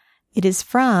 It is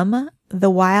from the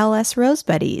YLS Rose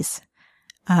Buddies,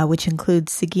 which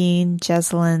includes Sagine,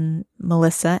 Jeslyn,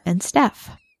 Melissa, and Steph.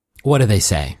 What do they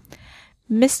say?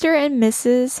 Mr. and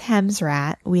Mrs.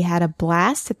 Hemsrat, we had a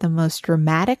blast at the most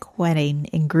dramatic wedding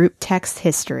in group text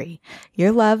history.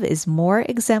 Your love is more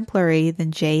exemplary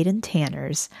than Jade and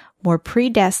Tanner's, more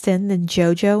predestined than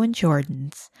JoJo and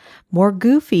Jordan's, more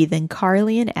goofy than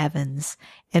Carly and Evan's,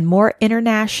 and more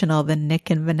international than Nick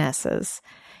and Vanessa's.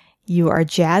 You are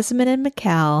Jasmine and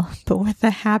Mikkel, but with a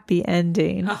happy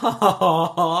ending.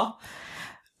 Aww.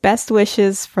 Best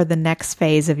wishes for the next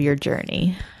phase of your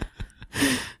journey.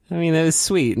 I mean, that was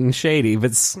sweet and shady,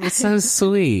 but it's so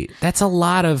sweet. That's a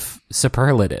lot of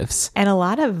superlatives. And a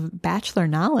lot of Bachelor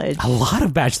knowledge. A lot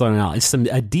of Bachelor knowledge.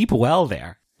 A deep well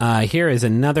there. Here is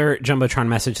another Jumbotron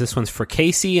message. This one's for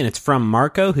Casey, and it's from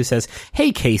Marco, who says,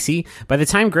 "Hey, Casey, by the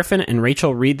time Griffin and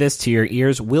Rachel read this to your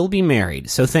ears, we'll be married,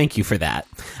 so thank you for that.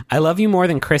 I love you more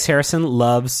than Chris Harrison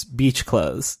loves beach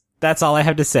clothes. That's all I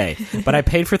have to say. But I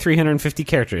paid for 350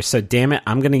 characters, so damn it,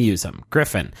 I'm going to use them.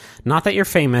 Griffin, not that you're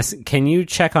famous, can you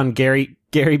check on Gary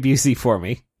Busey for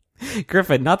me?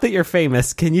 Griffin, not that you're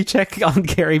famous, can you check on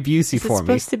Gary Busey for me? Is it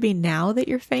supposed to be now that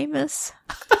you're famous?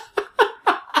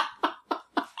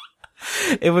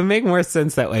 It would make more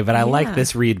sense that way, but I like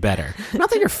this read better. Not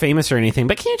that you're famous or anything,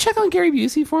 but can you check on Gary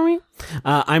Busey for me?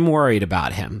 I'm worried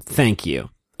about him. Thank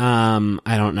you. I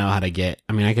don't know how to get...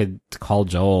 I mean, I could call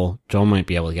Joel. Joel might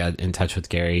be able to get in touch with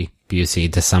Gary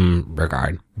Busey to some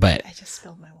regard, but... I just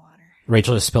spilled my water.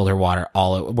 Rachel just spilled her water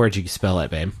where'd you spill it,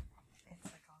 babe?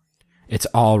 It's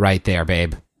all right there,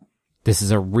 babe. This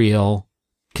is a real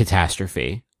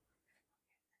catastrophe.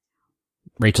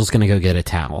 Rachel's gonna go get a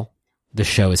towel. The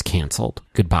show is canceled.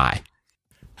 Goodbye.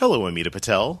 Hello, Amita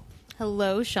Patel.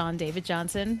 Hello, Sean David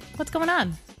Johnson. What's going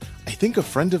on? I think a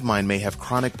friend of mine may have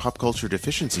chronic pop culture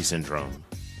deficiency syndrome.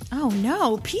 Oh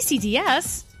no,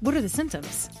 PCDS? What are the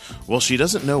symptoms? Well, she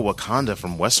doesn't know Wakanda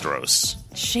from Westeros.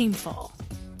 Shameful.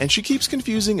 And she keeps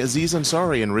confusing Aziz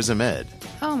Ansari and Riz Ahmed.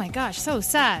 Oh my gosh, so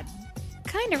sad.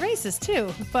 Kinda racist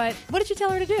too, but what did you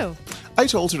tell her to do? I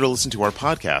told her to listen to our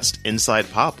podcast, Inside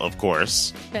Pop, of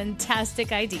course.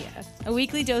 Fantastic idea. A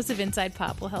weekly dose of Inside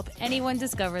Pop will help anyone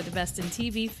discover the best in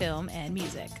TV, film, and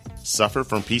music. Suffer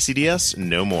from PCDS?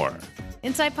 No more.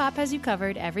 Inside Pop has you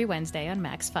covered every Wednesday on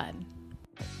Max Fun.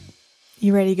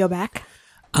 You ready to go back?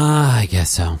 I guess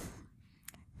so.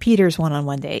 Peter's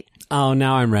one-on-one date. Oh,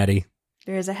 now I'm ready.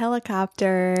 There's a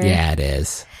helicopter. Yeah, it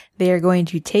is. They are going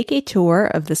to take a tour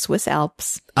of the Swiss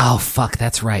Alps. Oh, fuck,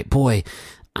 that's right. Boy,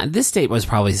 this date was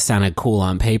probably sounded cool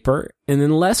on paper, and then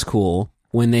less cool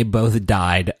when they both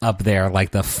died up there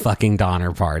like the fucking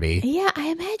Donner Party. Yeah, I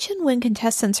imagine when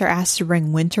contestants are asked to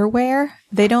bring winter wear,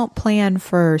 they don't plan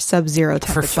for sub-zero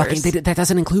temperatures. That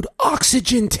doesn't include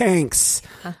oxygen tanks.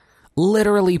 Huh.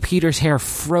 Literally, Peter's hair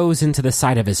froze into the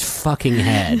side of his fucking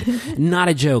head. Not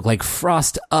a joke, like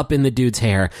frost up in the dude's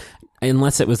hair.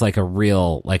 Unless it was like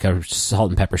a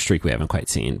salt and pepper streak we haven't quite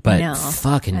seen. But No,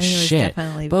 fucking I think it was shit.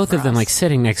 definitely Both of them frost. like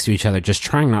sitting next to each other, just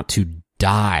trying not to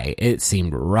die. It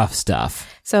seemed rough stuff.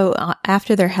 So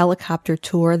after their helicopter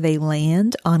tour, they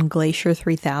land on Glacier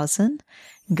 3000.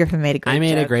 Griffin made a great joke. I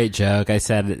made a great joke. I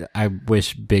said, I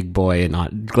wish Big Boy and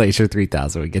not Glacier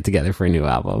 3000 would get together for a new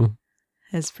album.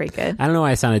 It's pretty good. I don't know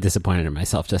why I sounded disappointed in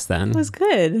myself just then. It was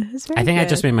good. It was very I think I good.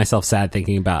 just made myself sad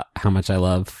thinking about how much I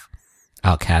love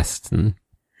Outkast and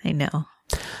I know.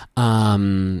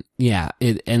 and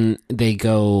they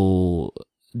go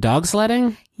dog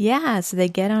sledding. Yeah, so they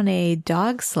get on a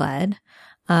dog sled,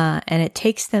 and it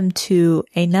takes them to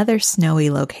another snowy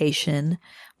location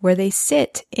where they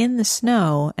sit in the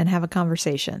snow and have a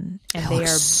conversation. And It they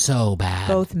looks are so bad.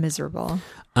 both miserable.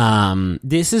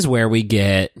 This is where we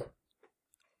get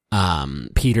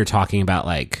Peter talking about,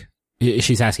 like,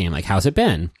 she's asking him, like, how's it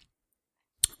been?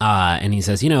 And he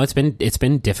says, it's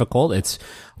been difficult.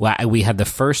 We had the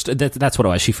first, that's what it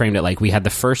was. She framed it like we had the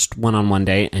first one-on-one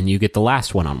date and you get the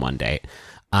last one-on-one date.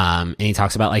 And he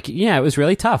talks about, like, yeah, it was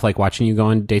really tough, like watching you go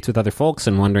on dates with other folks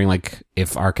and wondering, like,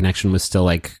 if our connection was still,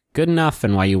 like, good enough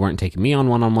and why you weren't taking me on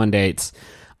one-on-one dates.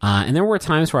 And there were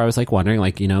times where I was, like, wondering,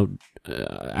 like,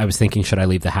 I was thinking, should I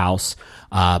leave the house?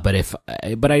 But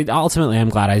I ultimately, I'm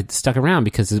glad I stuck around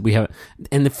because we have,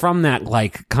 and from that,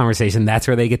 like, conversation, that's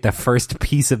where they get the first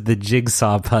piece of the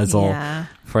jigsaw puzzle Yeah.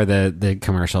 for the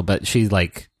commercial. But she,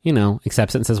 like,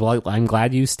 accepts it and says, well, I'm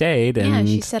glad you stayed. And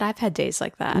Yeah, she said, I've had days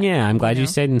like that. yeah, I'm glad you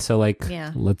stayed. And so, like,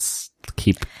 Yeah. let's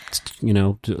keep,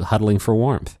 huddling for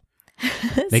warmth.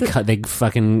 They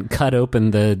fucking cut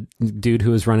open the dude who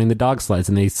was running the dog sleds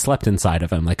and they slept inside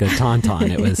of him like a tauntaun.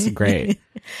 It was great.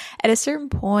 At a certain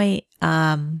point,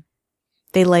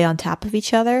 they lay on top of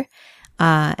each other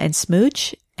and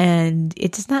smooch, and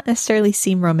it does not necessarily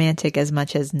seem romantic as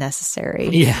much as necessary.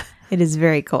 Yeah. It is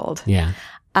very cold. Yeah.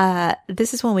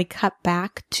 This is when we cut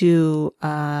back to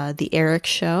the Eric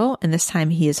show, and this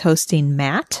time he is hosting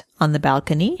Matt on the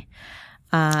balcony.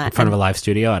 In front of a live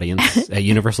studio audience at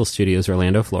Universal Studios,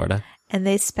 Orlando, Florida. And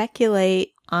they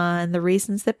speculate on the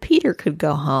reasons that Peter could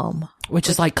go home. Which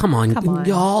is like, come on.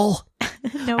 Y'all.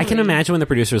 No I can reason. imagine when the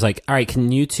producer was like, all right,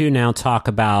 can you two now talk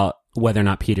about whether or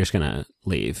not Peter's going to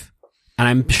leave? And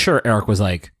I'm sure Eric was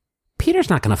like, Peter's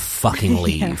not going to fucking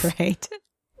leave. Yeah, right.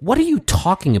 What are you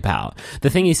talking about? The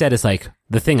thing he said is like,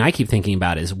 the thing I keep thinking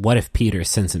about is what if Peter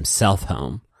sends himself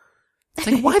home? It's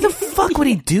like, why the fuck would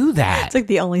he do that? It's like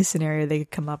the only scenario they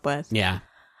could come up with. Yeah.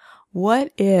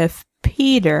 What if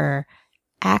Peter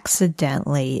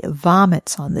accidentally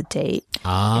vomits on the date,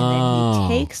 and then he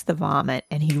takes the vomit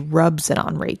and he rubs it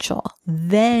on Rachel?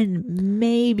 Then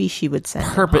maybe she would send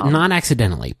him home. Not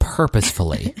accidentally,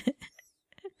 purposefully.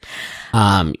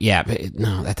 Yeah, but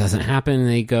no, that doesn't happen.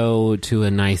 They go to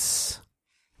a nice,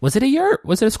 was it a yurt?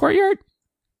 Was it a squirt yurt?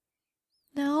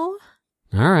 No.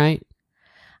 All right.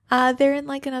 They're in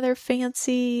like another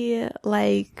fancy,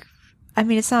 like, I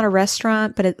mean, it's not a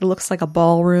restaurant, but it looks like a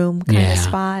ballroom kind of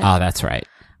spot. Oh, that's right.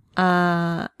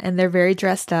 And they're very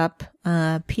dressed up.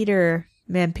 Peter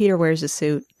wears a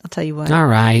suit. I'll tell you what. All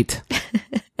right.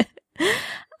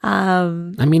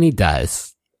 I mean, he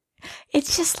does.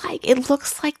 It's just like, it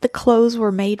looks like the clothes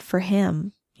were made for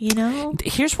him. You know?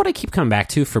 Here's what I keep coming back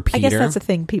to for Peter. I guess that's a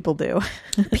thing people do.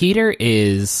 Peter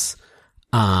is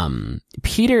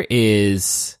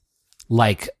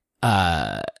like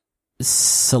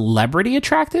celebrity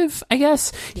attractive, I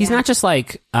guess. He's not just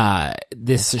like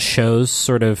this show's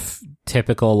sort of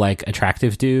typical like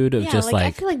attractive dude of just like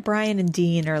I feel like Brian and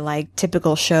Dean are like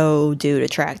typical show dude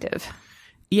attractive.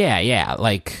 Yeah,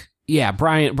 like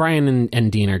Brian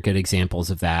and Dean are good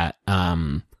examples of that.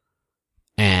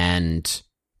 And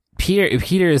Peter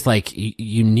is like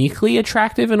uniquely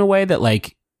attractive in a way that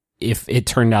like if it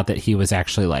turned out that he was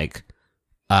actually like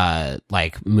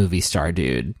movie star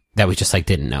dude that we just like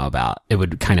didn't know about, it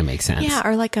would kind of make sense. Yeah,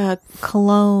 or like a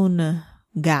cologne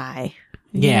guy.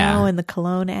 You know, in the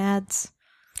cologne ads.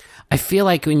 I feel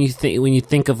like when you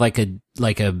think of like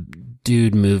a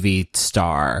dude movie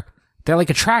star, they're like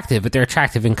attractive, but they're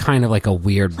attractive in kind of like a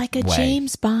weird like a way.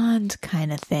 James Bond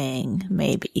kind of thing,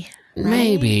 maybe. Right?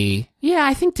 Maybe. Yeah,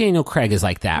 I think Daniel Craig is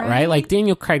like that, right? Like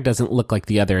Daniel Craig doesn't look like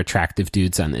the other attractive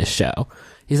dudes on this show.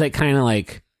 He's like kind of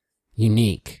like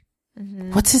unique.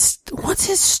 Mm-hmm. What's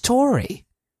his story?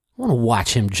 I want to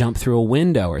watch him jump through a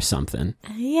window or something.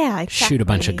 Yeah, exactly. Shoot a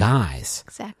bunch of guys.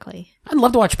 Exactly. I'd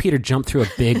love to watch Peter jump through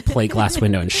a big plate glass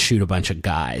window and shoot a bunch of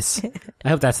guys. I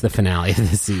hope that's the finale of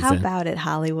this season. How about it,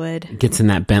 Hollywood? Gets in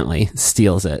that Bentley,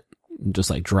 steals it, just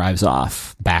like drives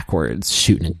off backwards,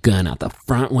 shooting a gun out the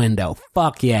front window.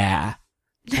 Fuck yeah.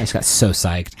 I just got so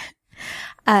psyched.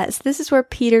 So this is where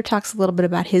Peter talks a little bit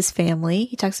about his family.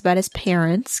 He talks about his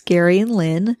parents, Gary and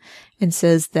Lynn, and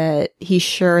says that he's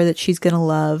sure that she's going to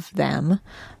love them,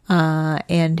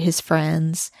 and his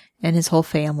friends and his whole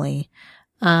family.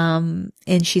 And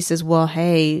she says, well,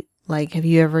 hey, like, have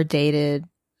you ever dated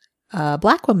a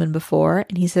black woman before?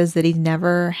 And he says that he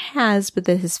never has, but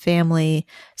that his family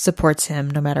supports him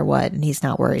no matter what, and he's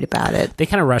not worried about it. They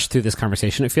kind of rush through this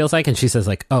conversation, it feels like, and she says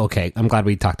like, oh, okay, I'm glad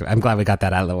we got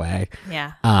that out of the way.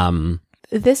 Yeah.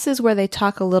 This is where they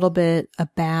talk a little bit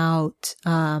about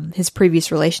his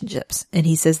previous relationships, and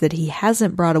he says that he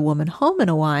hasn't brought a woman home in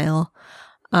a while,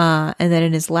 and that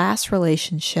in his last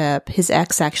relationship, his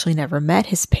ex actually never met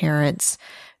his parents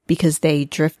because they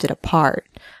drifted apart.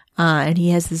 And he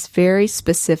has this very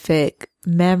specific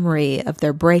memory of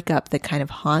their breakup that kind of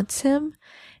haunts him.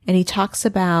 And he talks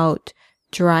about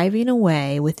driving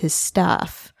away with his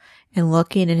stuff and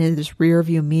looking in his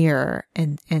rearview mirror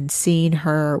and seeing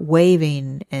her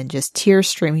waving and just tears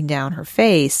streaming down her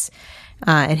face,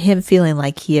 and him feeling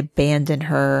like he abandoned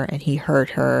her and he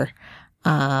hurt her.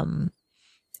 And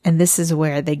this is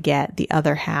where they get the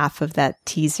other half of that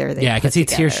teaser. I could see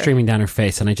tears streaming down her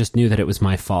face, and I just knew that it was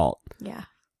my fault. Yeah.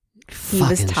 He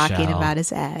was talking about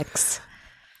his ex.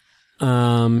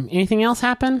 Anything else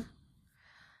happen?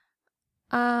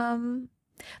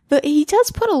 But he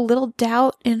does put a little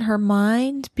doubt in her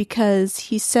mind because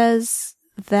he says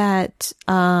that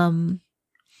that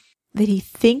he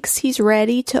thinks he's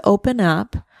ready to open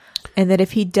up, and that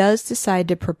if he does decide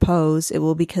to propose, it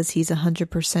will because he's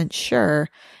 100% sure,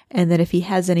 and that if he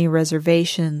has any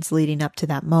reservations leading up to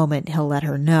that moment, he'll let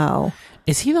her know.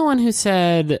 Is he the one who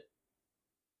said,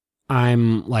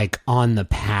 I'm like on the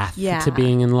path to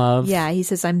being in love? Yeah, he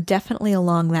says, I'm definitely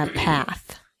along that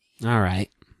path. All right.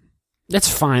 That's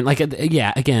fine. Like,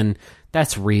 yeah, again,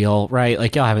 that's real, right?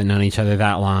 Like, y'all haven't known each other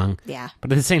that long. Yeah.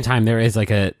 But at the same time, there is like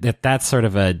that's sort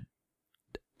of a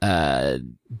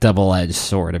double-edged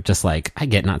sword of just like, I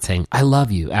get not saying I love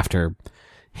you after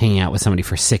hanging out with somebody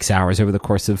for 6 hours over the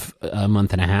course of a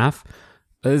month and a half.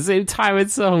 But at the same time,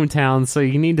 it's the hometown, so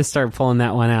you need to start pulling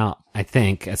that one out, I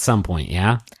think, at some point,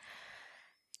 yeah?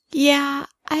 Yeah,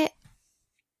 I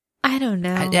don't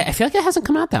know. I feel like it hasn't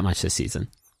come out that much this season.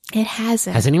 It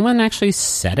hasn't. Has anyone actually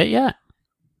said it yet?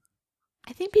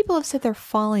 I think people have said they're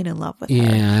falling in love with her.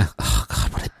 Yeah. Oh,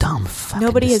 God, what a dumb fucking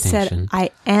Nobody has distinction. said,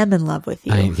 I am in love with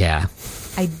you. Yeah.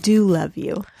 I do love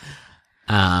you.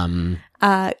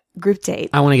 Group date.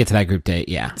 I want to get to that group date,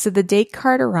 yeah. So the date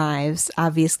card arrives,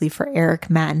 obviously, for Eric,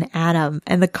 Matt, and Adam.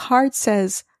 And the card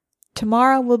says,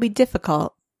 tomorrow will be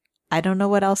difficult. I don't know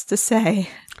what else to say.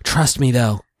 Trust me,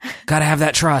 though. Gotta have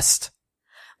that trust.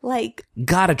 Like,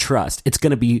 Gotta trust. It's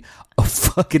gonna be a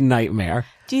fucking nightmare.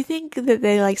 do you think that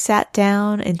they like sat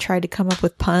down and tried to come up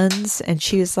with puns, and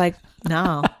she was like,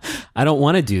 no, I don't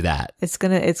want to do that. it's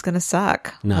gonna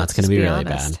suck. No, Let's it's gonna just be really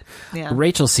honest. bad. Yeah.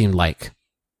 Rachel seemed like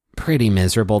pretty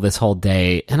miserable this whole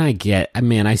day, and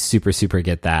I super, super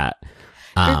get that.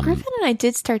 Griffin and I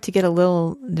did start to get a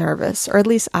little nervous, or at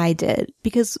least I did,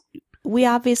 because we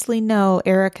obviously know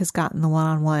Eric has gotten the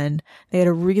one-on-one. They had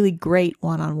a really great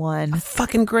one-on-one.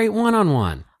 Fucking great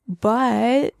one-on-one.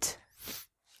 But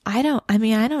I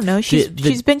don't know.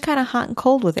 She's been kind of hot and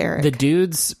cold with Eric. The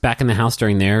dudes back in the house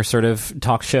during their sort of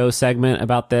talk show segment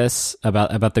about this,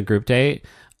 about the group date,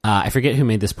 I forget who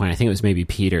made this point. I think it was maybe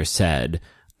Peter said,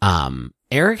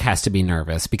 Eric has to be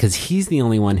nervous because he's the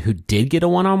only one who did get a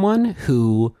one-on-one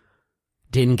who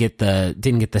didn't get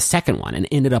the second one and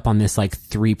ended up on this like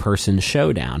 3-person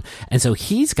showdown. And so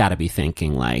he's got to be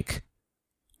thinking like,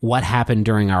 what happened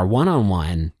during our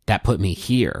one-on-one that put me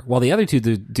here? Well, the other two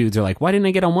dudes are like, why didn't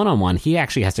I get a one-on-one? He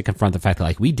actually has to confront the fact that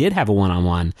like, we did have a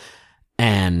one-on-one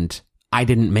and I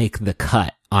didn't make the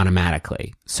cut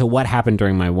automatically. So what happened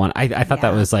during my one? I thought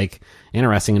that was like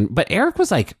interesting. But Eric was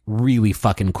like really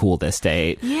fucking cool this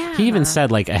date. Yeah. He even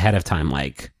said like ahead of time,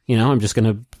 like, you know, I'm just going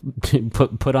to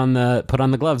put on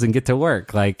the gloves and get to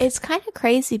work. Like, it's kind of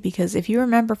crazy because if you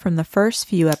remember from the first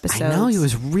few episodes, I know he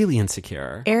was really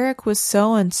insecure. Eric was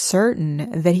so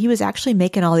uncertain that he was actually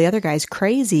making all the other guys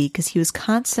crazy because he was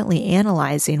constantly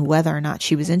analyzing whether or not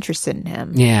she was interested in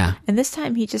him. Yeah. And this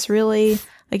time he just really,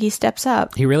 like, he steps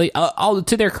up. He really, all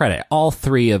to their credit, all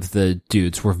 3 of the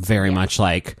dudes were very much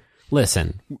like,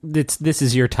 listen, this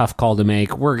is your tough call to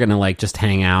make. We're going to like just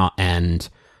hang out. And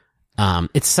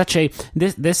it's such a,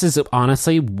 this is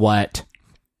honestly what,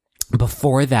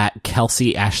 before that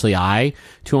Kelsey, Ashley, I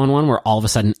 2-on-1, where all of a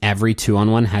sudden every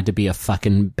 2-on-1 had to be a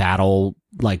fucking battle,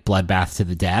 like bloodbath to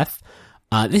the death.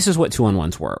 This is what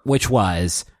 2-on-1s were, which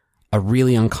was a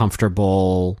really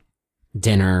uncomfortable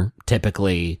dinner,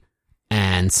 typically,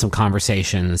 and some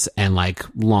conversations and like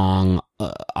long,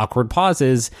 awkward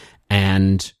pauses,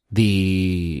 and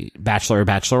the bachelor or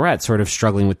bachelorette sort of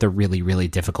struggling with the really, really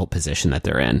difficult position that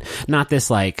they're in. Not this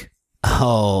like,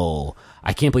 oh,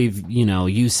 I can't believe, you know,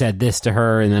 you said this to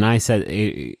her and then I said,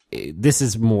 this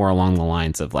is more along the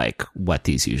lines of like what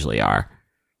these usually are.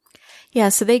 Yeah,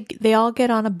 so they all get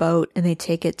on a boat and they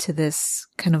take it to this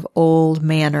kind of old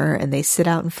manor and they sit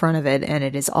out in front of it, and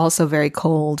it is also very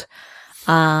cold.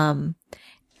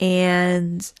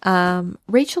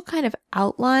 Rachel kind of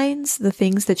outlines the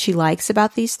things that she likes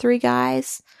about these 3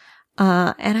 guys.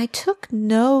 And I took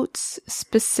notes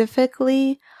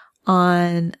specifically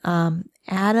on,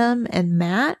 Adam and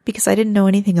Matt because I didn't know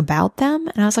anything about them.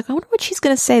 And I was like, I wonder what she's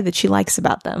going to say that she likes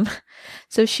about them.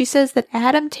 So she says that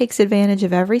Adam takes advantage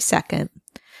of every second.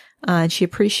 And she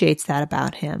appreciates that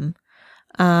about him.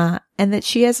 And that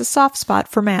she has a soft spot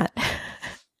for Matt.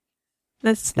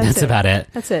 That's it. About it.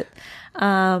 That's it.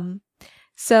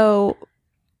 So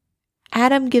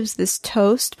Adam gives this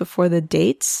toast before the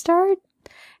dates start,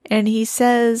 and he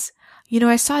says, you know,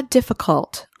 I saw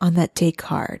difficult on that date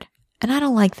card, and I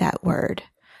don't like that word,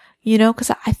 you know,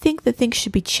 because I think that things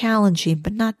should be challenging,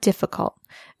 but not difficult.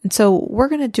 And so we're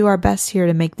going to do our best here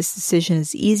to make this decision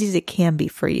as easy as it can be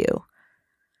for you.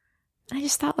 And I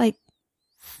just thought, like,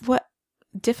 what,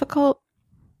 difficult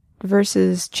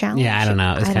versus challenging? Yeah, I don't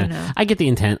know. I don't know. I get the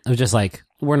intent of just like,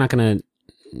 we're not going to,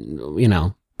 you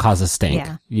know, cause a stink.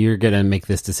 Yeah. You're going to make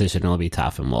this decision. It'll be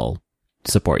tough and we'll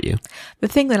support you. The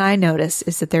thing that I notice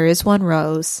is that there is one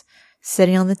rose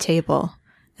sitting on the table,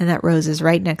 and that rose is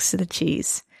right next to the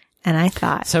cheese. And I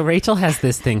thought, so Rachel has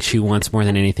this thing she wants more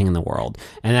than anything in the world,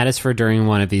 and that is for during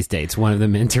one of these dates, one of the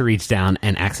men to reach down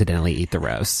and accidentally eat the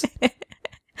rose.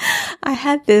 I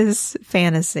had this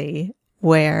fantasy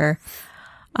where,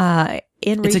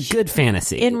 it's a good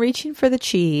fantasy. In reaching for the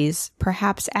cheese,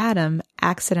 perhaps Adam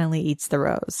accidentally eats the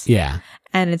rose. Yeah.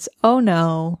 And it's, oh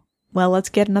no, well, let's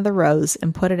get another rose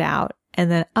and put it out. And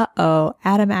then,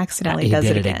 Adam accidentally does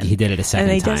it again. He did it a second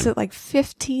time. And he does it like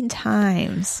 15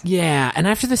 times. Yeah, and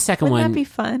after the second one... Wouldn't that be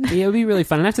fun? Yeah, it would be really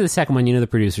fun. And after the second one, you know, the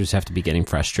producers have to be getting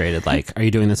frustrated. Like, are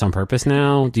you doing this on purpose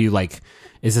now? Do you like...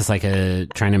 Is this like a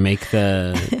trying to make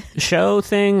the show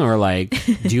thing? Or like,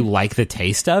 do you like the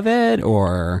taste of it?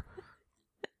 Or...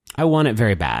 I want it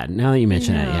very bad. Now that you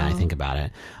mention it, yeah, I think about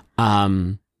it.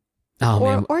 Man.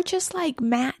 Or just like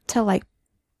Matt to like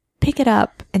pick it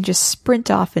up and just sprint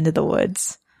off into the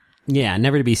woods. Yeah,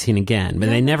 never to be seen again. But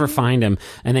they never find him,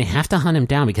 and they have to hunt him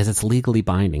down because it's legally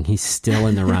binding. He's still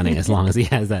in the running as long as he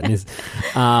has that in his...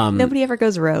 Nobody ever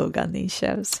goes rogue on these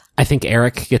shows. I think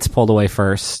Eric gets pulled away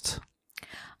first.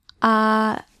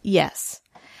 Yes.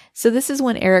 So this is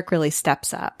when Eric really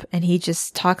steps up, and he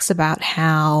just talks about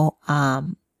how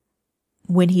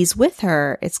when he's with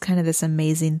her, it's kind of this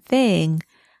amazing thing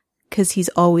because he's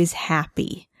always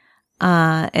happy.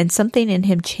 And something in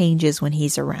him changes when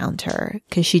he's around her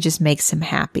because she just makes him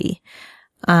happy.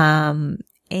 And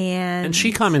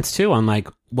she comments too on like,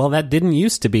 well, that didn't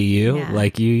used to be you. Yeah.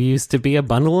 Like you used to be a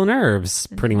bundle of nerves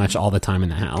pretty much all the time in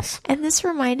the house. And this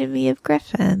reminded me of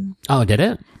Griffin. Oh, did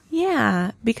it?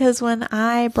 Yeah, because when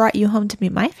I brought you home to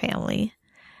meet my family,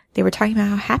 they were talking about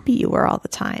how happy you were all the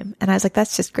time. And I was like,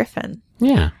 that's just Griffin.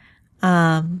 Yeah.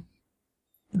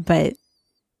 But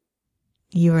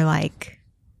you were like,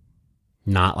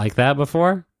 Not like that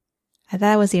before?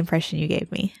 that was the impression you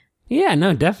gave me. Yeah,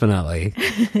 no, definitely.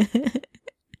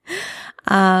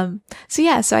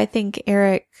 So I think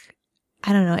Eric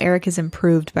is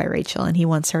improved by Rachel and he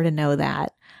wants her to know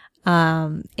that.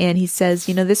 And he says,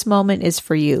 this moment is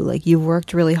for you. Like, you've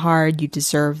worked really hard. You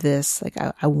deserve this. Like,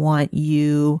 I want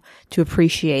you to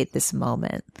appreciate this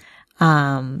moment.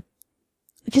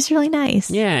 Which is really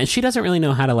nice. Yeah, and she doesn't really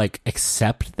know how to like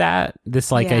accept that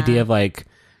this like Yeah. idea of like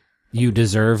you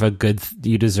deserve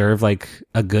like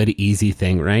a good easy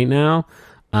thing right now.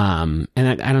 And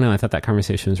I don't know. I thought that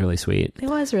conversation was really sweet. It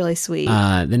was really sweet.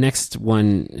 The next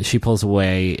one she pulls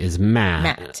away is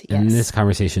Matt, and yes. this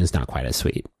conversation is not quite as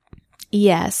sweet.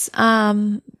 Yes.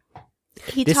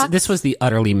 This was the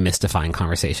utterly mystifying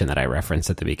conversation that I referenced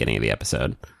at the beginning of the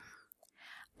episode.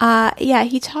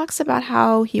 He talks about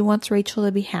how he wants Rachel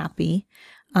to be happy,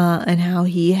 and how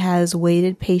he has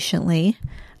waited patiently,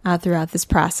 throughout this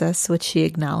process, which she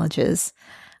acknowledges.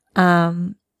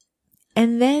 And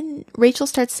then Rachel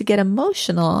starts to get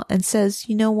emotional and says,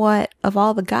 you know what? Of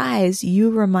all the guys,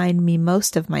 you remind me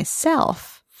most of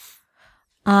myself.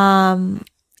 And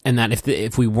that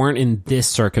if we weren't in this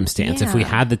circumstance, if we Yeah.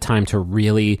 had the time to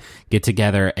really get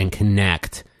together and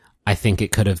connect, I think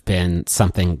it could have been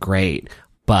something great.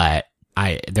 But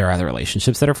there are other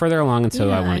relationships that are further along, and so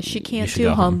I want she you can't should do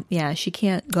go home. Yeah, she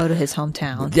can't go to his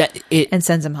hometown and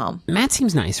sends him home. Matt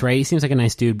seems nice, right? He seems like a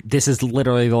nice dude. This is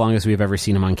literally the longest we've ever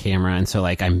seen him on camera, and so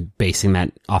like I'm basing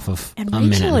that off of And a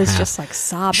minute Rachel and a is half. just like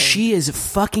sobbing. She is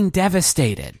fucking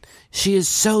devastated. She is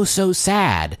so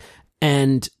sad,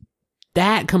 and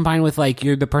that combined with like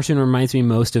you're the person who reminds me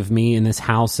most of me in this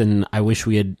house, and I wish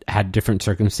we had different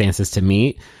circumstances to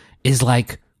meet. Is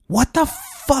like, what the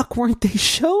fuck weren't they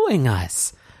showing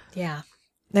us? Yeah,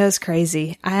 that was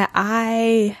crazy.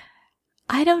 I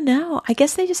don't know. I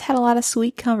guess they just had a lot of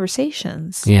sweet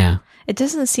conversations. Yeah. It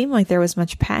doesn't seem like there was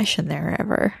much passion there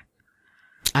ever.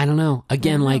 I don't know.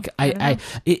 Again, like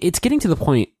it's getting to the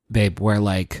point, babe, where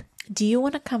like, Do you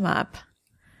want to come up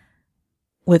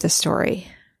with a story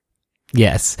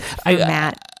yes, for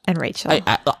Matt and Rachel?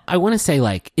 I want to say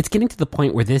like it's getting to the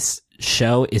point where this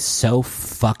show is so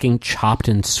fucking chopped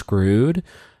and screwed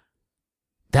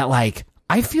that like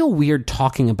I feel weird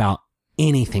talking about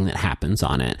anything that happens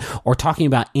on it, or talking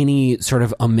about any sort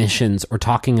of omissions, or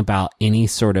talking about any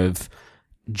sort of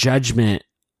judgment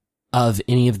of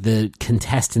any of the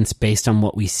contestants based on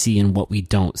what we see and what we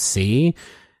don't see,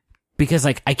 because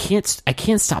like I can't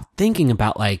stop thinking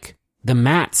about like the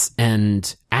Matts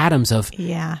and Adams of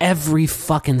every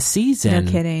fucking season.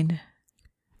 No kidding.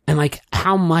 And like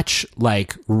how much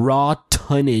like raw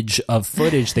tonnage of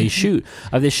footage they shoot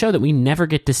of this show that we never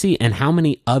get to see, and how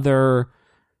many other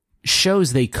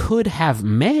shows they could have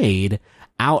made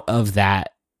out of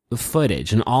that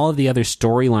footage, and all of the other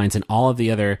storylines, and all of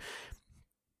the other.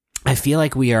 I feel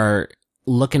like we are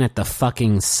looking at the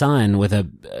fucking sun with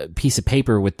a piece of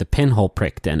paper with the pinhole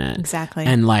pricked in it. Exactly.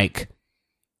 And like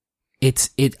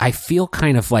I feel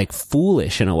kind of like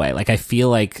foolish in a way. Like I feel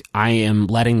like I am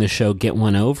letting the show get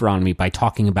one over on me by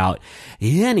talking about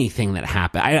anything that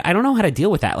happened. I don't know how to deal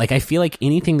with that. Like I feel like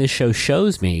anything this show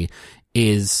shows me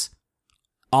is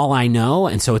all I know,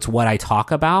 and so it's what I talk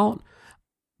about.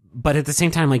 But at the same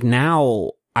time, like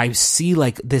now I see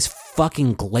like this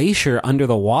fucking glacier under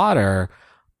the water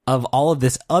of all of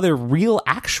this other real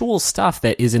actual stuff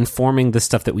that is informing the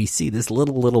stuff that we see, this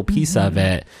little piece of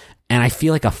it. And I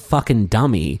feel like a fucking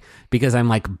dummy because I'm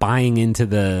like buying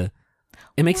into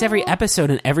it makes every episode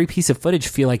and every piece of footage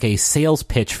feel like a sales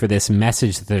pitch for this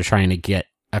message that they're trying to get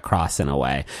across in a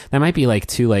way. That might be like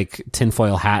too like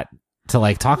tinfoil hat to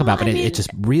like talk about, but it just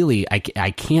really, I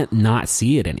can't not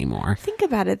see it anymore. Think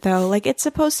about it though. Like it's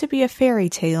supposed to be a fairy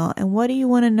tale. And what do you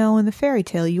want to know in the fairy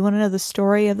tale? You want to know the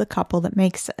story of the couple that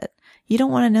makes it. You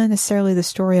don't want to know necessarily the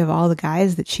story of all the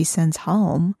guys that she sends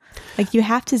home. Like you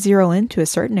have to zero in to a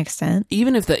certain extent.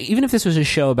 Even if this was a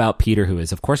show about Peter, who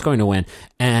is of course going to win,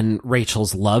 and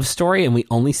Rachel's love story, and we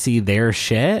only see their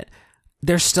shit,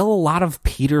 there's still a lot of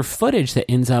Peter footage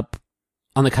that ends up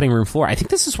on the cutting room floor. I think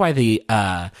this is why the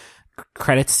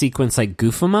credits sequence like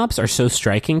goof 'em ups are so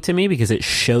striking to me, because it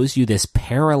shows you this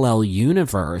parallel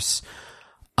universe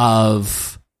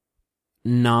of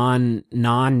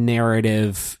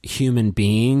non-narrative human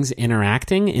beings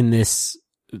interacting in this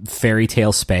fairy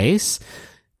tale space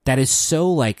that is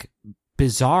so like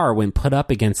bizarre when put up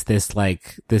against this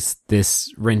like this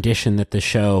rendition that the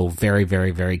show very, very,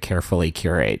 very carefully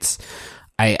curates.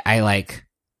 I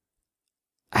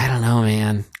don't know,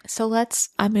 man. So let's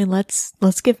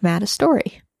give Matt a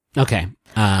story. Okay.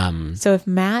 So if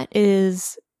Matt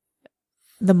is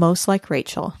the most like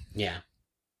Rachel, Yeah.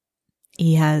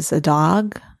 he has a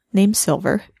dog named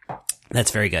Silver.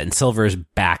 That's very good. And Silver's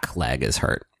back leg is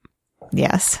hurt.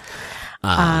 Yes.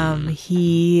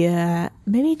 He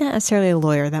maybe not necessarily a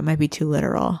lawyer. That might be too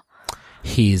literal.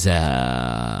 He's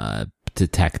a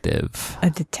detective. A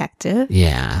detective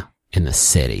Yeah. In the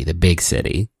city, the big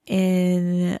city.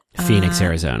 in Phoenix,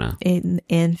 Arizona.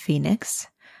 In Phoenix.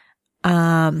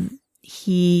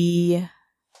 He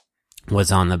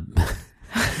Was on the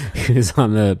he was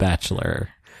on the Bachelor.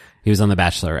 He was on the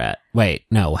Bachelorette. Wait,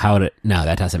 no, no,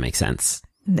 that doesn't make sense.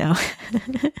 no.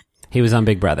 He was on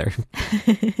Big Brother.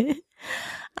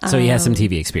 So he has some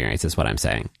TV experience, is what I'm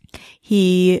saying.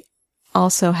 He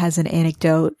also has an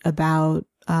anecdote about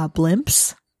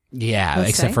blimps, Yeah, Let's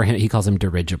except say. for him, he calls them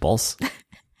dirigibles.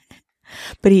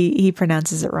 but he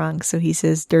pronounces it wrong, so he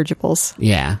says dirigibles,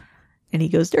 Yeah. and he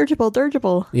goes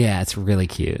dirigible. Yeah, it's really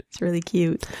cute. It's really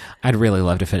cute. I'd really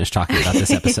love to finish talking about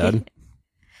this episode.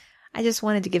 I just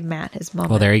wanted to give Matt his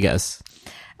moment. Well, there he goes.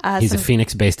 He's so- a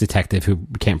Phoenix-based detective who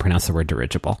can't pronounce the word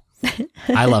dirigible.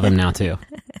 I love him now, too.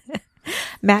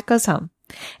 Matt goes home.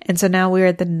 And so now we're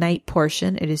at the night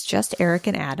portion. It is just Eric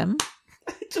and Adam.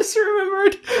 I just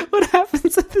remembered what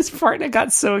happens at this part, and I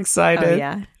got so excited. Oh,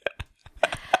 yeah.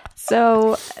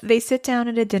 So they sit down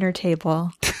at a dinner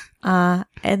table and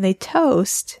they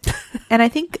toast. And I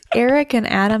think Eric and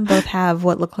Adam both have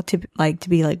what look to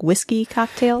be like whiskey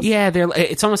cocktails. Yeah,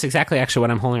 it's almost exactly actually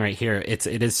what I'm holding right here. It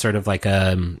is sort of like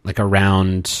a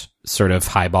round sort of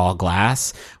highball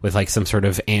glass with like some sort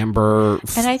of amber.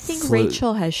 And I think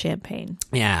Rachel has champagne.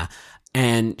 Yeah,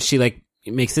 and she like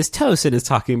makes this toast and is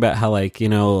talking about how like, you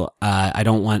know, I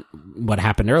don't want what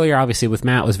happened earlier. Obviously, with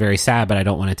Matt was very sad, but I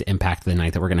don't want it to impact the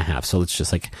night that we're gonna have. So let's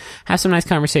just like have some nice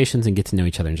conversations and get to know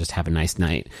each other and just have a nice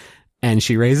night. And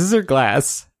she raises her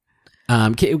glass.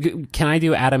 Can I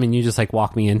do Adam and you just like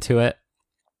walk me into it?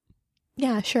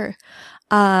 Yeah, sure.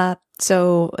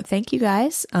 So thank you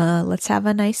guys. Let's have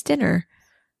a nice dinner.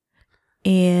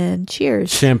 And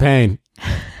cheers. Champagne.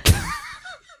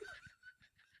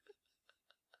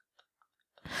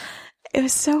 It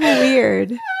was so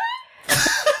weird. It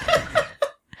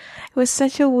was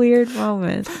such a weird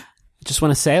moment. Just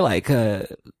want to say, like,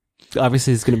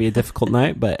 obviously it's going to be a difficult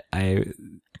night, but I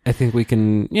think we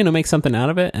can, you know, make something out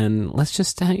of it, and let's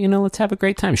just, you know, let's have a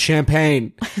great time.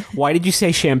 Champagne. Why did you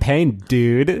say champagne,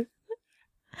 dude?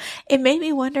 It made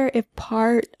me wonder if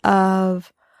part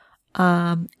of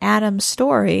Adam's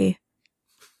story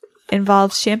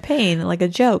involves champagne, like a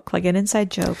joke, like an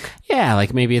inside joke. Yeah,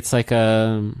 like maybe it's like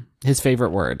his favorite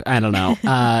word. I don't know.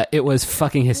 It was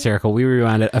fucking hysterical. We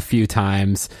rewound it a few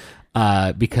times.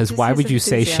 Because Just why his would you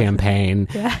say enthusiasm. champagne?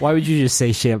 Yeah. Why would you just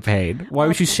say champagne? Why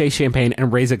would you say champagne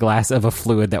and raise a glass of a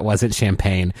fluid that wasn't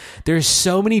champagne? There's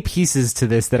so many pieces to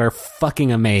this that are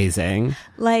fucking amazing.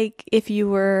 Like if you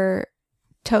were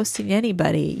toasting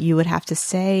anybody, you would have to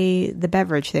say the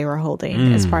beverage they were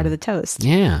holding as part of the toast.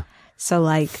 Yeah. So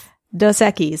like Dos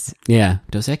Equis, Yeah.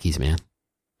 Dos Equis, man.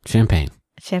 Champagne.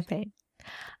 champagne.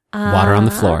 Water on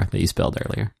the floor that you spilled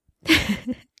earlier.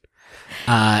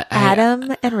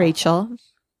 Adam and Rachel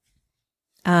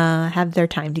have their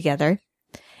time together.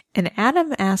 And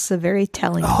Adam asks a very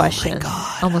telling question,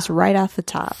 almost right off the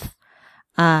top.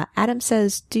 Adam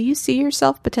says, "Do you see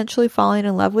yourself potentially falling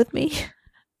in love with me?"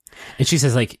 And she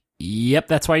says, like, yep,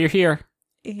 that's why you're here.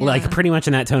 Yeah. Like, pretty much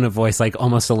in that tone of voice, like,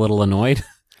 almost a little annoyed.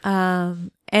 And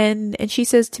she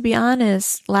says, "To be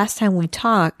honest, last time we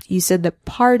talked, you said that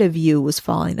part of you was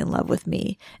falling in love with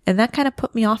me. And that kind of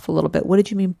put me off a little bit. What did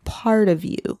you mean part of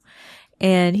you?"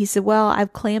 And he said, "Well,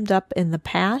 I've clammed up in the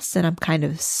past and I'm kind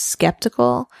of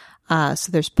skeptical.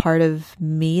 So there's part of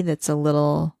me that's a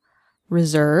little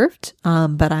reserved,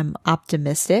 but I'm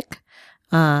optimistic,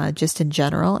 just in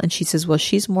general." And she says, "Well,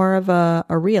 she's more of a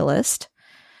realist."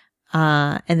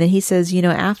 And then he says, "You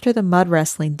know, after the mud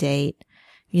wrestling date,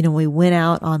 you know, we went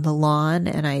out on the lawn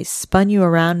and I spun you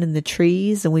around in the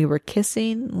trees and we were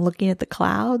kissing, looking at the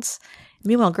clouds."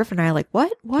 Meanwhile, Griffin and I are like,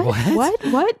 what?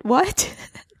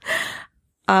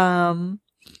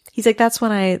 He's like, that's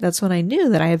when I knew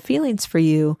that I have feelings for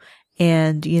you.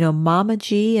 And, you know, Mama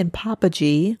G and Papa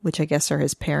G, which I guess are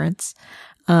his parents,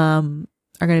 are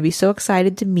going to be so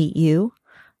excited to meet you.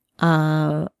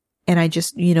 And I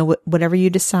just, you know, whatever you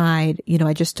decide, you know,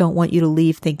 I just don't want you to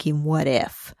leave thinking, what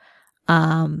if?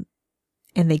 And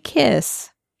they kiss.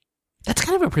 That's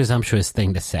kind of a presumptuous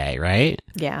thing to say, right?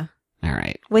 Yeah. All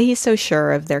right. Well, he's so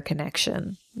sure of their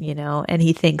connection, you know, and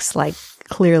he thinks like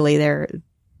clearly they're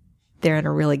in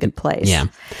a really good place. Yeah.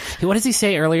 What does he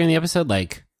say earlier in the episode?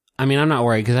 Like, I mean, I'm not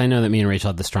worried because I know that me and Rachel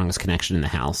have the strongest connection in the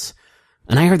house.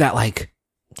 And I heard that, like,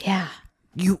 Yeah.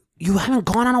 you haven't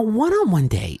gone on a one-on-one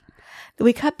date.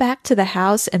 We cut back to the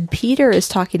house, and Peter is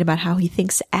talking about how he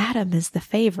thinks Adam is the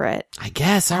favorite. I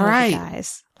guess. All out of the right.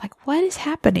 guys. Like, what is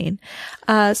happening?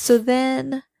 So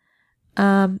then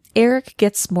Eric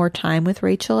gets more time with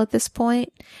Rachel at this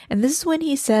point, and this is when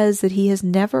he says that he has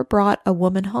never brought a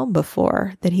woman home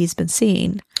before that he's been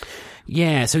seeing.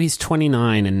 Yeah, so he's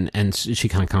 29, and she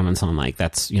kind of comments on, like,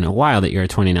 that's, wild that you're a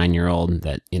 29-year-old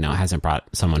that, hasn't brought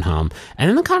someone home. And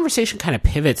then the conversation kind of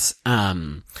pivots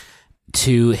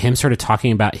to him sort of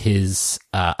talking about his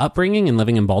upbringing and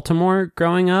living in Baltimore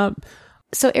growing up.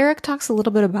 So Eric talks a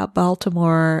little bit about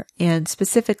Baltimore and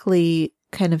specifically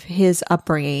kind of his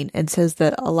upbringing, and says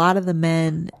that a lot of the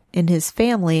men in his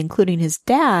family, including his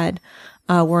dad,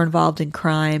 were involved in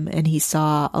crime, and he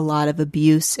saw a lot of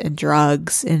abuse and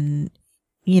drugs and,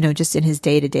 just in his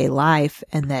day-to-day life,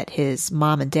 and that his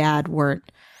mom and dad weren't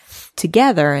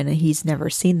together and he's never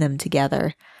seen them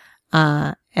together.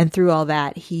 And through all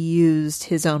that, he used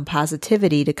his own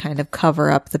positivity to kind of cover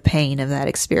up the pain of that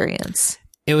experience.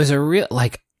 It was a real,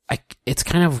 it's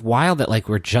kind of wild that, like,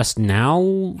 we're just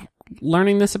now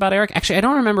learning this about Eric. Actually, I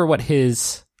don't remember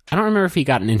if he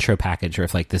got an intro package or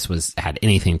if, like, this had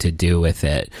anything to do with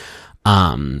it.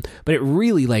 But it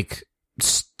really, like,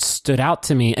 stood out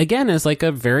to me again as, like,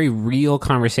 a very real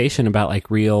conversation about, like,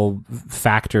 real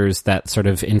factors that sort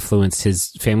of influenced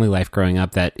his family life growing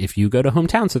up, that if you go to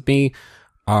Hometowns with me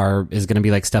is going to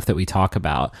be, like, stuff that we talk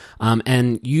about.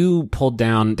 And you pulled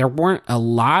down, there weren't a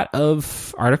lot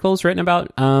of articles written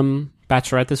about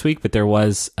Bachelorette this week, but there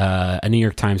was a New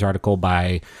York Times article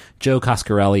by Joe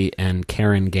Coscarelli and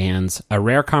Karen Gans. A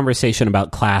rare conversation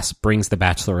about class brings the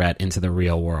Bachelorette into the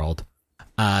real world.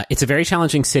 It's a very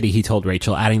challenging city, he told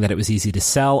Rachel, adding that it was easy to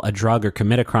sell a drug or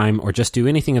commit a crime or just do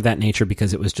anything of that nature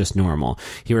because it was just normal.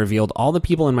 He revealed all the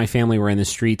people in my family were in the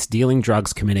streets, dealing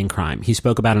drugs, committing crime. He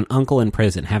spoke about an uncle in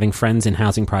prison, having friends in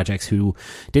housing projects who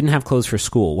didn't have clothes for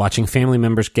school, watching family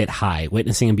members get high,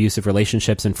 witnessing abusive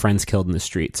relationships and friends killed in the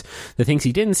streets. The things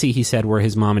he didn't see, he said, were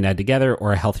his mom and dad together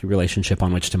or a healthy relationship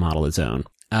on which to model his own.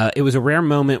 It was a rare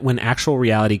moment when actual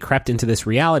reality crept into this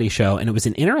reality show, and it was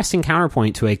an interesting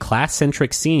counterpoint to a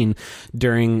class-centric scene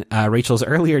during Rachel's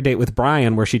earlier date with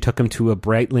Brian, where she took him to a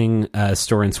Breitling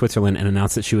store in Switzerland and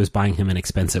announced that she was buying him an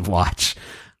expensive watch.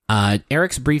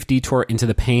 Eric's brief detour into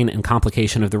the pain and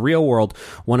complication of the real world,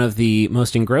 one of the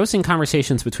most engrossing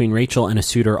conversations between Rachel and a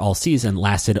suitor all season,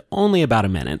 lasted only about a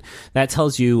minute. That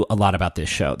tells you a lot about this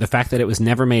show. The fact that it was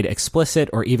never made explicit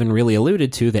or even really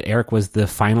alluded to that Eric was the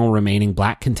final remaining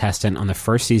black contestant on the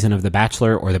first season of The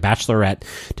Bachelor or The Bachelorette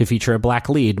to feature a black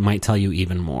lead might tell you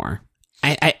even more.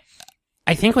 I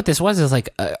think what this was is, like,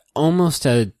 almost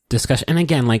a discussion. And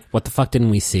again, like, what the fuck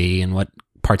didn't we see and what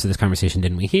parts of this conversation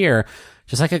didn't we hear?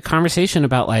 Just like a conversation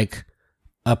about, like,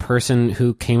 a person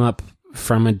who came up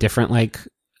from a different, like,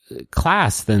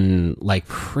 class than, like,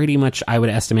 pretty much, I would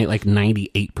estimate, like,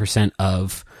 98%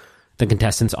 of the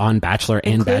contestants on Bachelor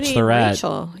and Bachelorette.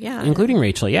 Rachel, yeah. Including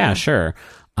Rachel, yeah, sure.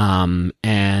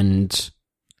 And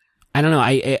I don't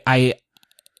know,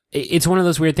 it's one of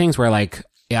those weird things where, like,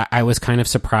 yeah, I was kind of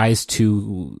surprised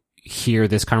to hear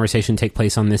this conversation take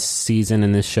place on this season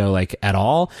and this show, like, at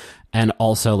all. And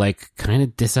also, like, kind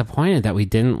of disappointed that we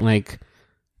didn't, like,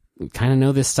 kind of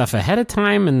know this stuff ahead of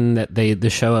time, and that the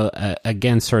show,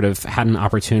 again, sort of had an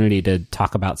opportunity to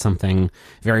talk about something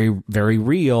very, very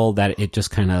real, that it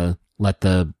just kind of let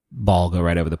the ball go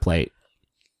right over the plate.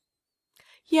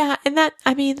 Yeah, and that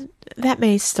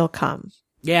may still come.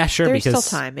 Yeah, sure. There's because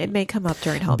still time. It may come up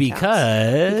during Hometowns.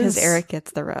 Because Eric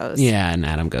gets the rose. Yeah, and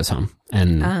Adam goes home.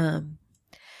 And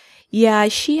yeah,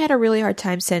 she had a really hard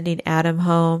time sending Adam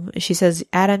home. She says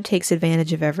Adam takes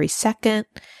advantage of every second,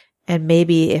 and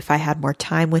maybe if I had more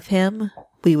time with him,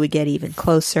 we would get even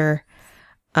closer.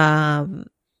 And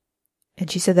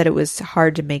she said that it was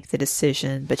hard to make the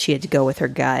decision, but she had to go with her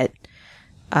gut.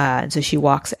 And so she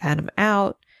walks Adam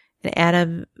out,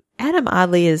 and Adam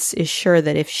oddly is sure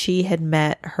that if she had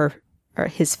met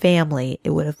his family, it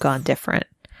would have gone different.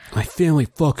 My family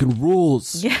fucking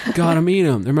rules. Yeah. Gotta meet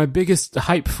them. They're my biggest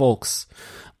hype folks.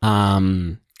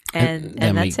 And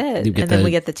that's it. And then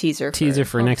we get the teaser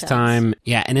for next time.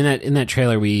 Yeah, and in that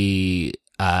trailer we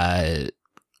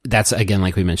that's again,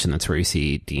 like we mentioned, that's where we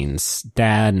see Dean's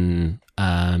dad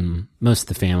and most of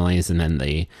the families, and then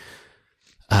the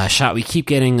shot we keep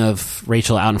getting of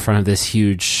Rachel out in front of this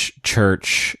huge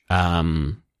church.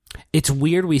 It's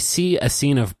weird. We see a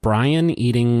scene of Brian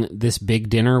eating this big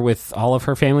dinner with all of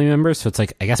her family members. So it's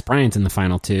like, I guess Brian's in the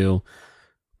final two,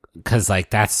 because, like,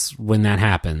 that's when that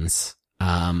happens.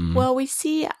 Well, we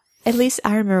see at least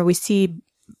I remember we see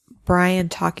Brian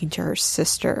talking to her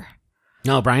sister.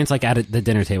 No, Brian's like at the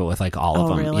dinner table with like all of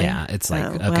them. Really? Yeah, it's like,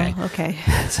 Oh, okay. well, okay.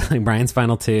 So like Brian's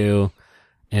final 2.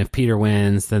 And if Peter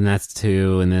wins, then that's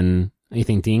 2. And then you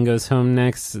think Dean goes home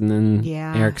next, and then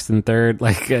Yeah. Eric's in 3rd.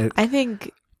 Like, I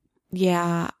think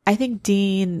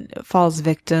Dean falls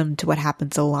victim to what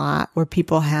happens a lot, where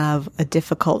people have a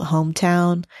difficult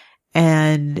hometown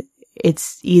and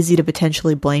it's easy to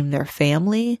potentially blame their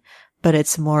family, but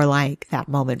it's more like that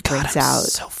moment brings I'm out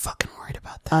so fucking worried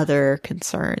about that. other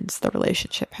concerns the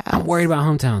relationship has. I'm worried about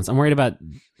hometowns. I'm worried about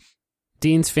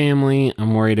Dean's family.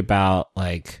 I'm worried about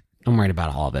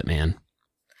all of it, man.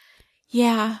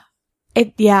 Yeah.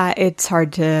 It's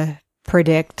hard to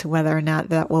predict whether or not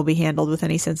that will be handled with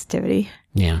any sensitivity.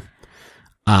 Yeah.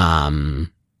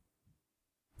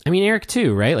 I mean, Eric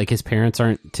too, right? Like his parents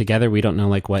aren't together. We don't know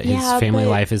like what his family but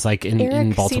life is like in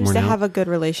Eric Baltimore seems to now. have a good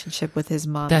relationship with his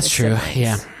mom. That's and true, siblings,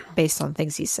 yeah. Based on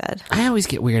things he said. I always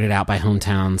get weirded out by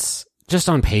hometowns. Just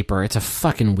on paper, it's a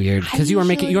fucking weird because you are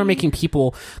making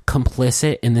people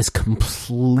complicit in this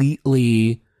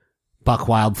completely buck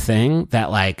wild thing that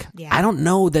like Yeah. I don't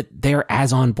know that they're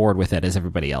as on board with it as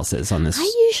everybody else is on this.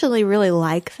 I usually really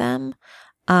like them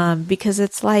because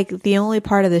it's like the only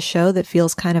part of the show that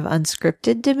feels kind of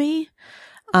unscripted to me.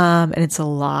 And it's a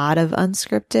lot of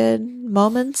unscripted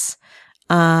moments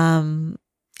in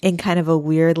kind of a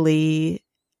weirdly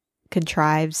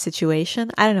contrived situation.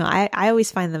 I don't know. I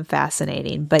always find them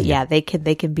fascinating, but yeah, they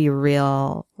can be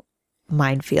real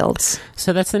minefields.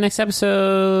 So that's the next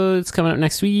episode. It's coming up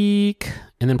next week,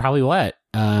 and then probably what?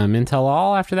 Mintel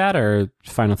All after that, or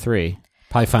Final 3?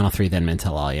 Probably Final 3, then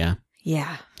Mintel All. Yeah.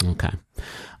 Yeah. Okay.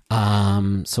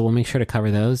 So we'll make sure to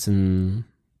cover those, and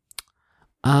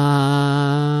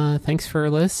thanks for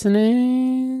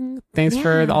listening. Thanks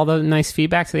for all the nice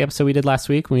feedback to the episode we did last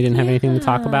week when we didn't have anything to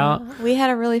talk about. We had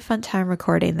a really fun time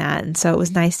recording that, and so it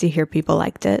was nice to hear people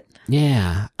liked it.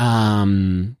 Yeah.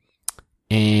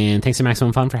 And thanks to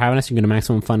Maximum Fun for having us. You can go to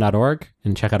MaximumFun.org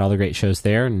and check out all the great shows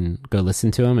there and go listen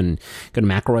to them, and go to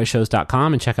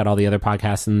McElroyShows.com and check out all the other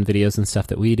podcasts and videos and stuff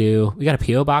that we do. We got a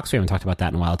P.O. Box. We haven't talked about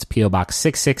that in a while. It's P.O. Box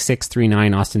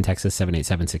 66639, Austin, Texas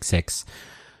 78766.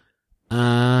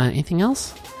 Anything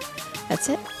else? That's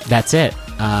it. That's it.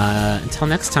 Until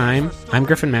next time, I'm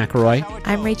Griffin McElroy.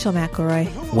 I'm Rachel McElroy.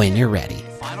 When you're ready.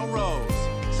 Final rose.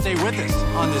 Stay with us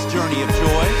on this journey of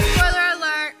joy. Spoiler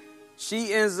alert!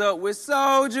 She ends up with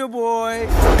Soulja Boy.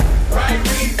 Right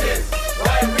reasons,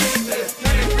 right reasons.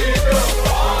 Can't be a girl for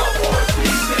all four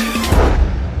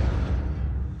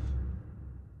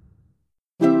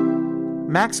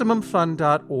seasons.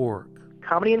 MaximumFun.org.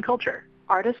 Comedy and culture.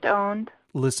 Artist owned.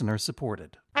 Listener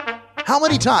supported. How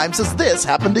many times has this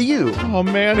happened to you? Oh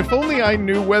man, if only I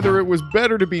knew whether it was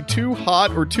better to be too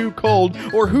hot or too cold,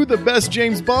 or who the best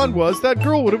James Bond was, that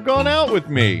girl would have gone out with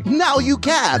me. Now you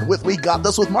can with We Got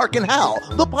This with Mark and Hal,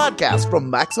 the podcast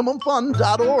from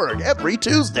MaximumFun.org every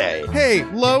Tuesday. Hey,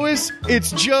 Lois,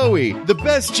 it's Joey. The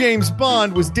best James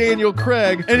Bond was Daniel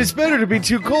Craig, and it's better to be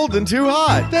too cold than too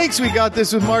hot. Thanks, We Got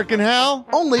This with Mark and Hal.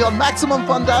 Only on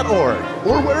MaximumFun.org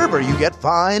or wherever you get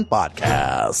fine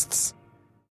podcasts.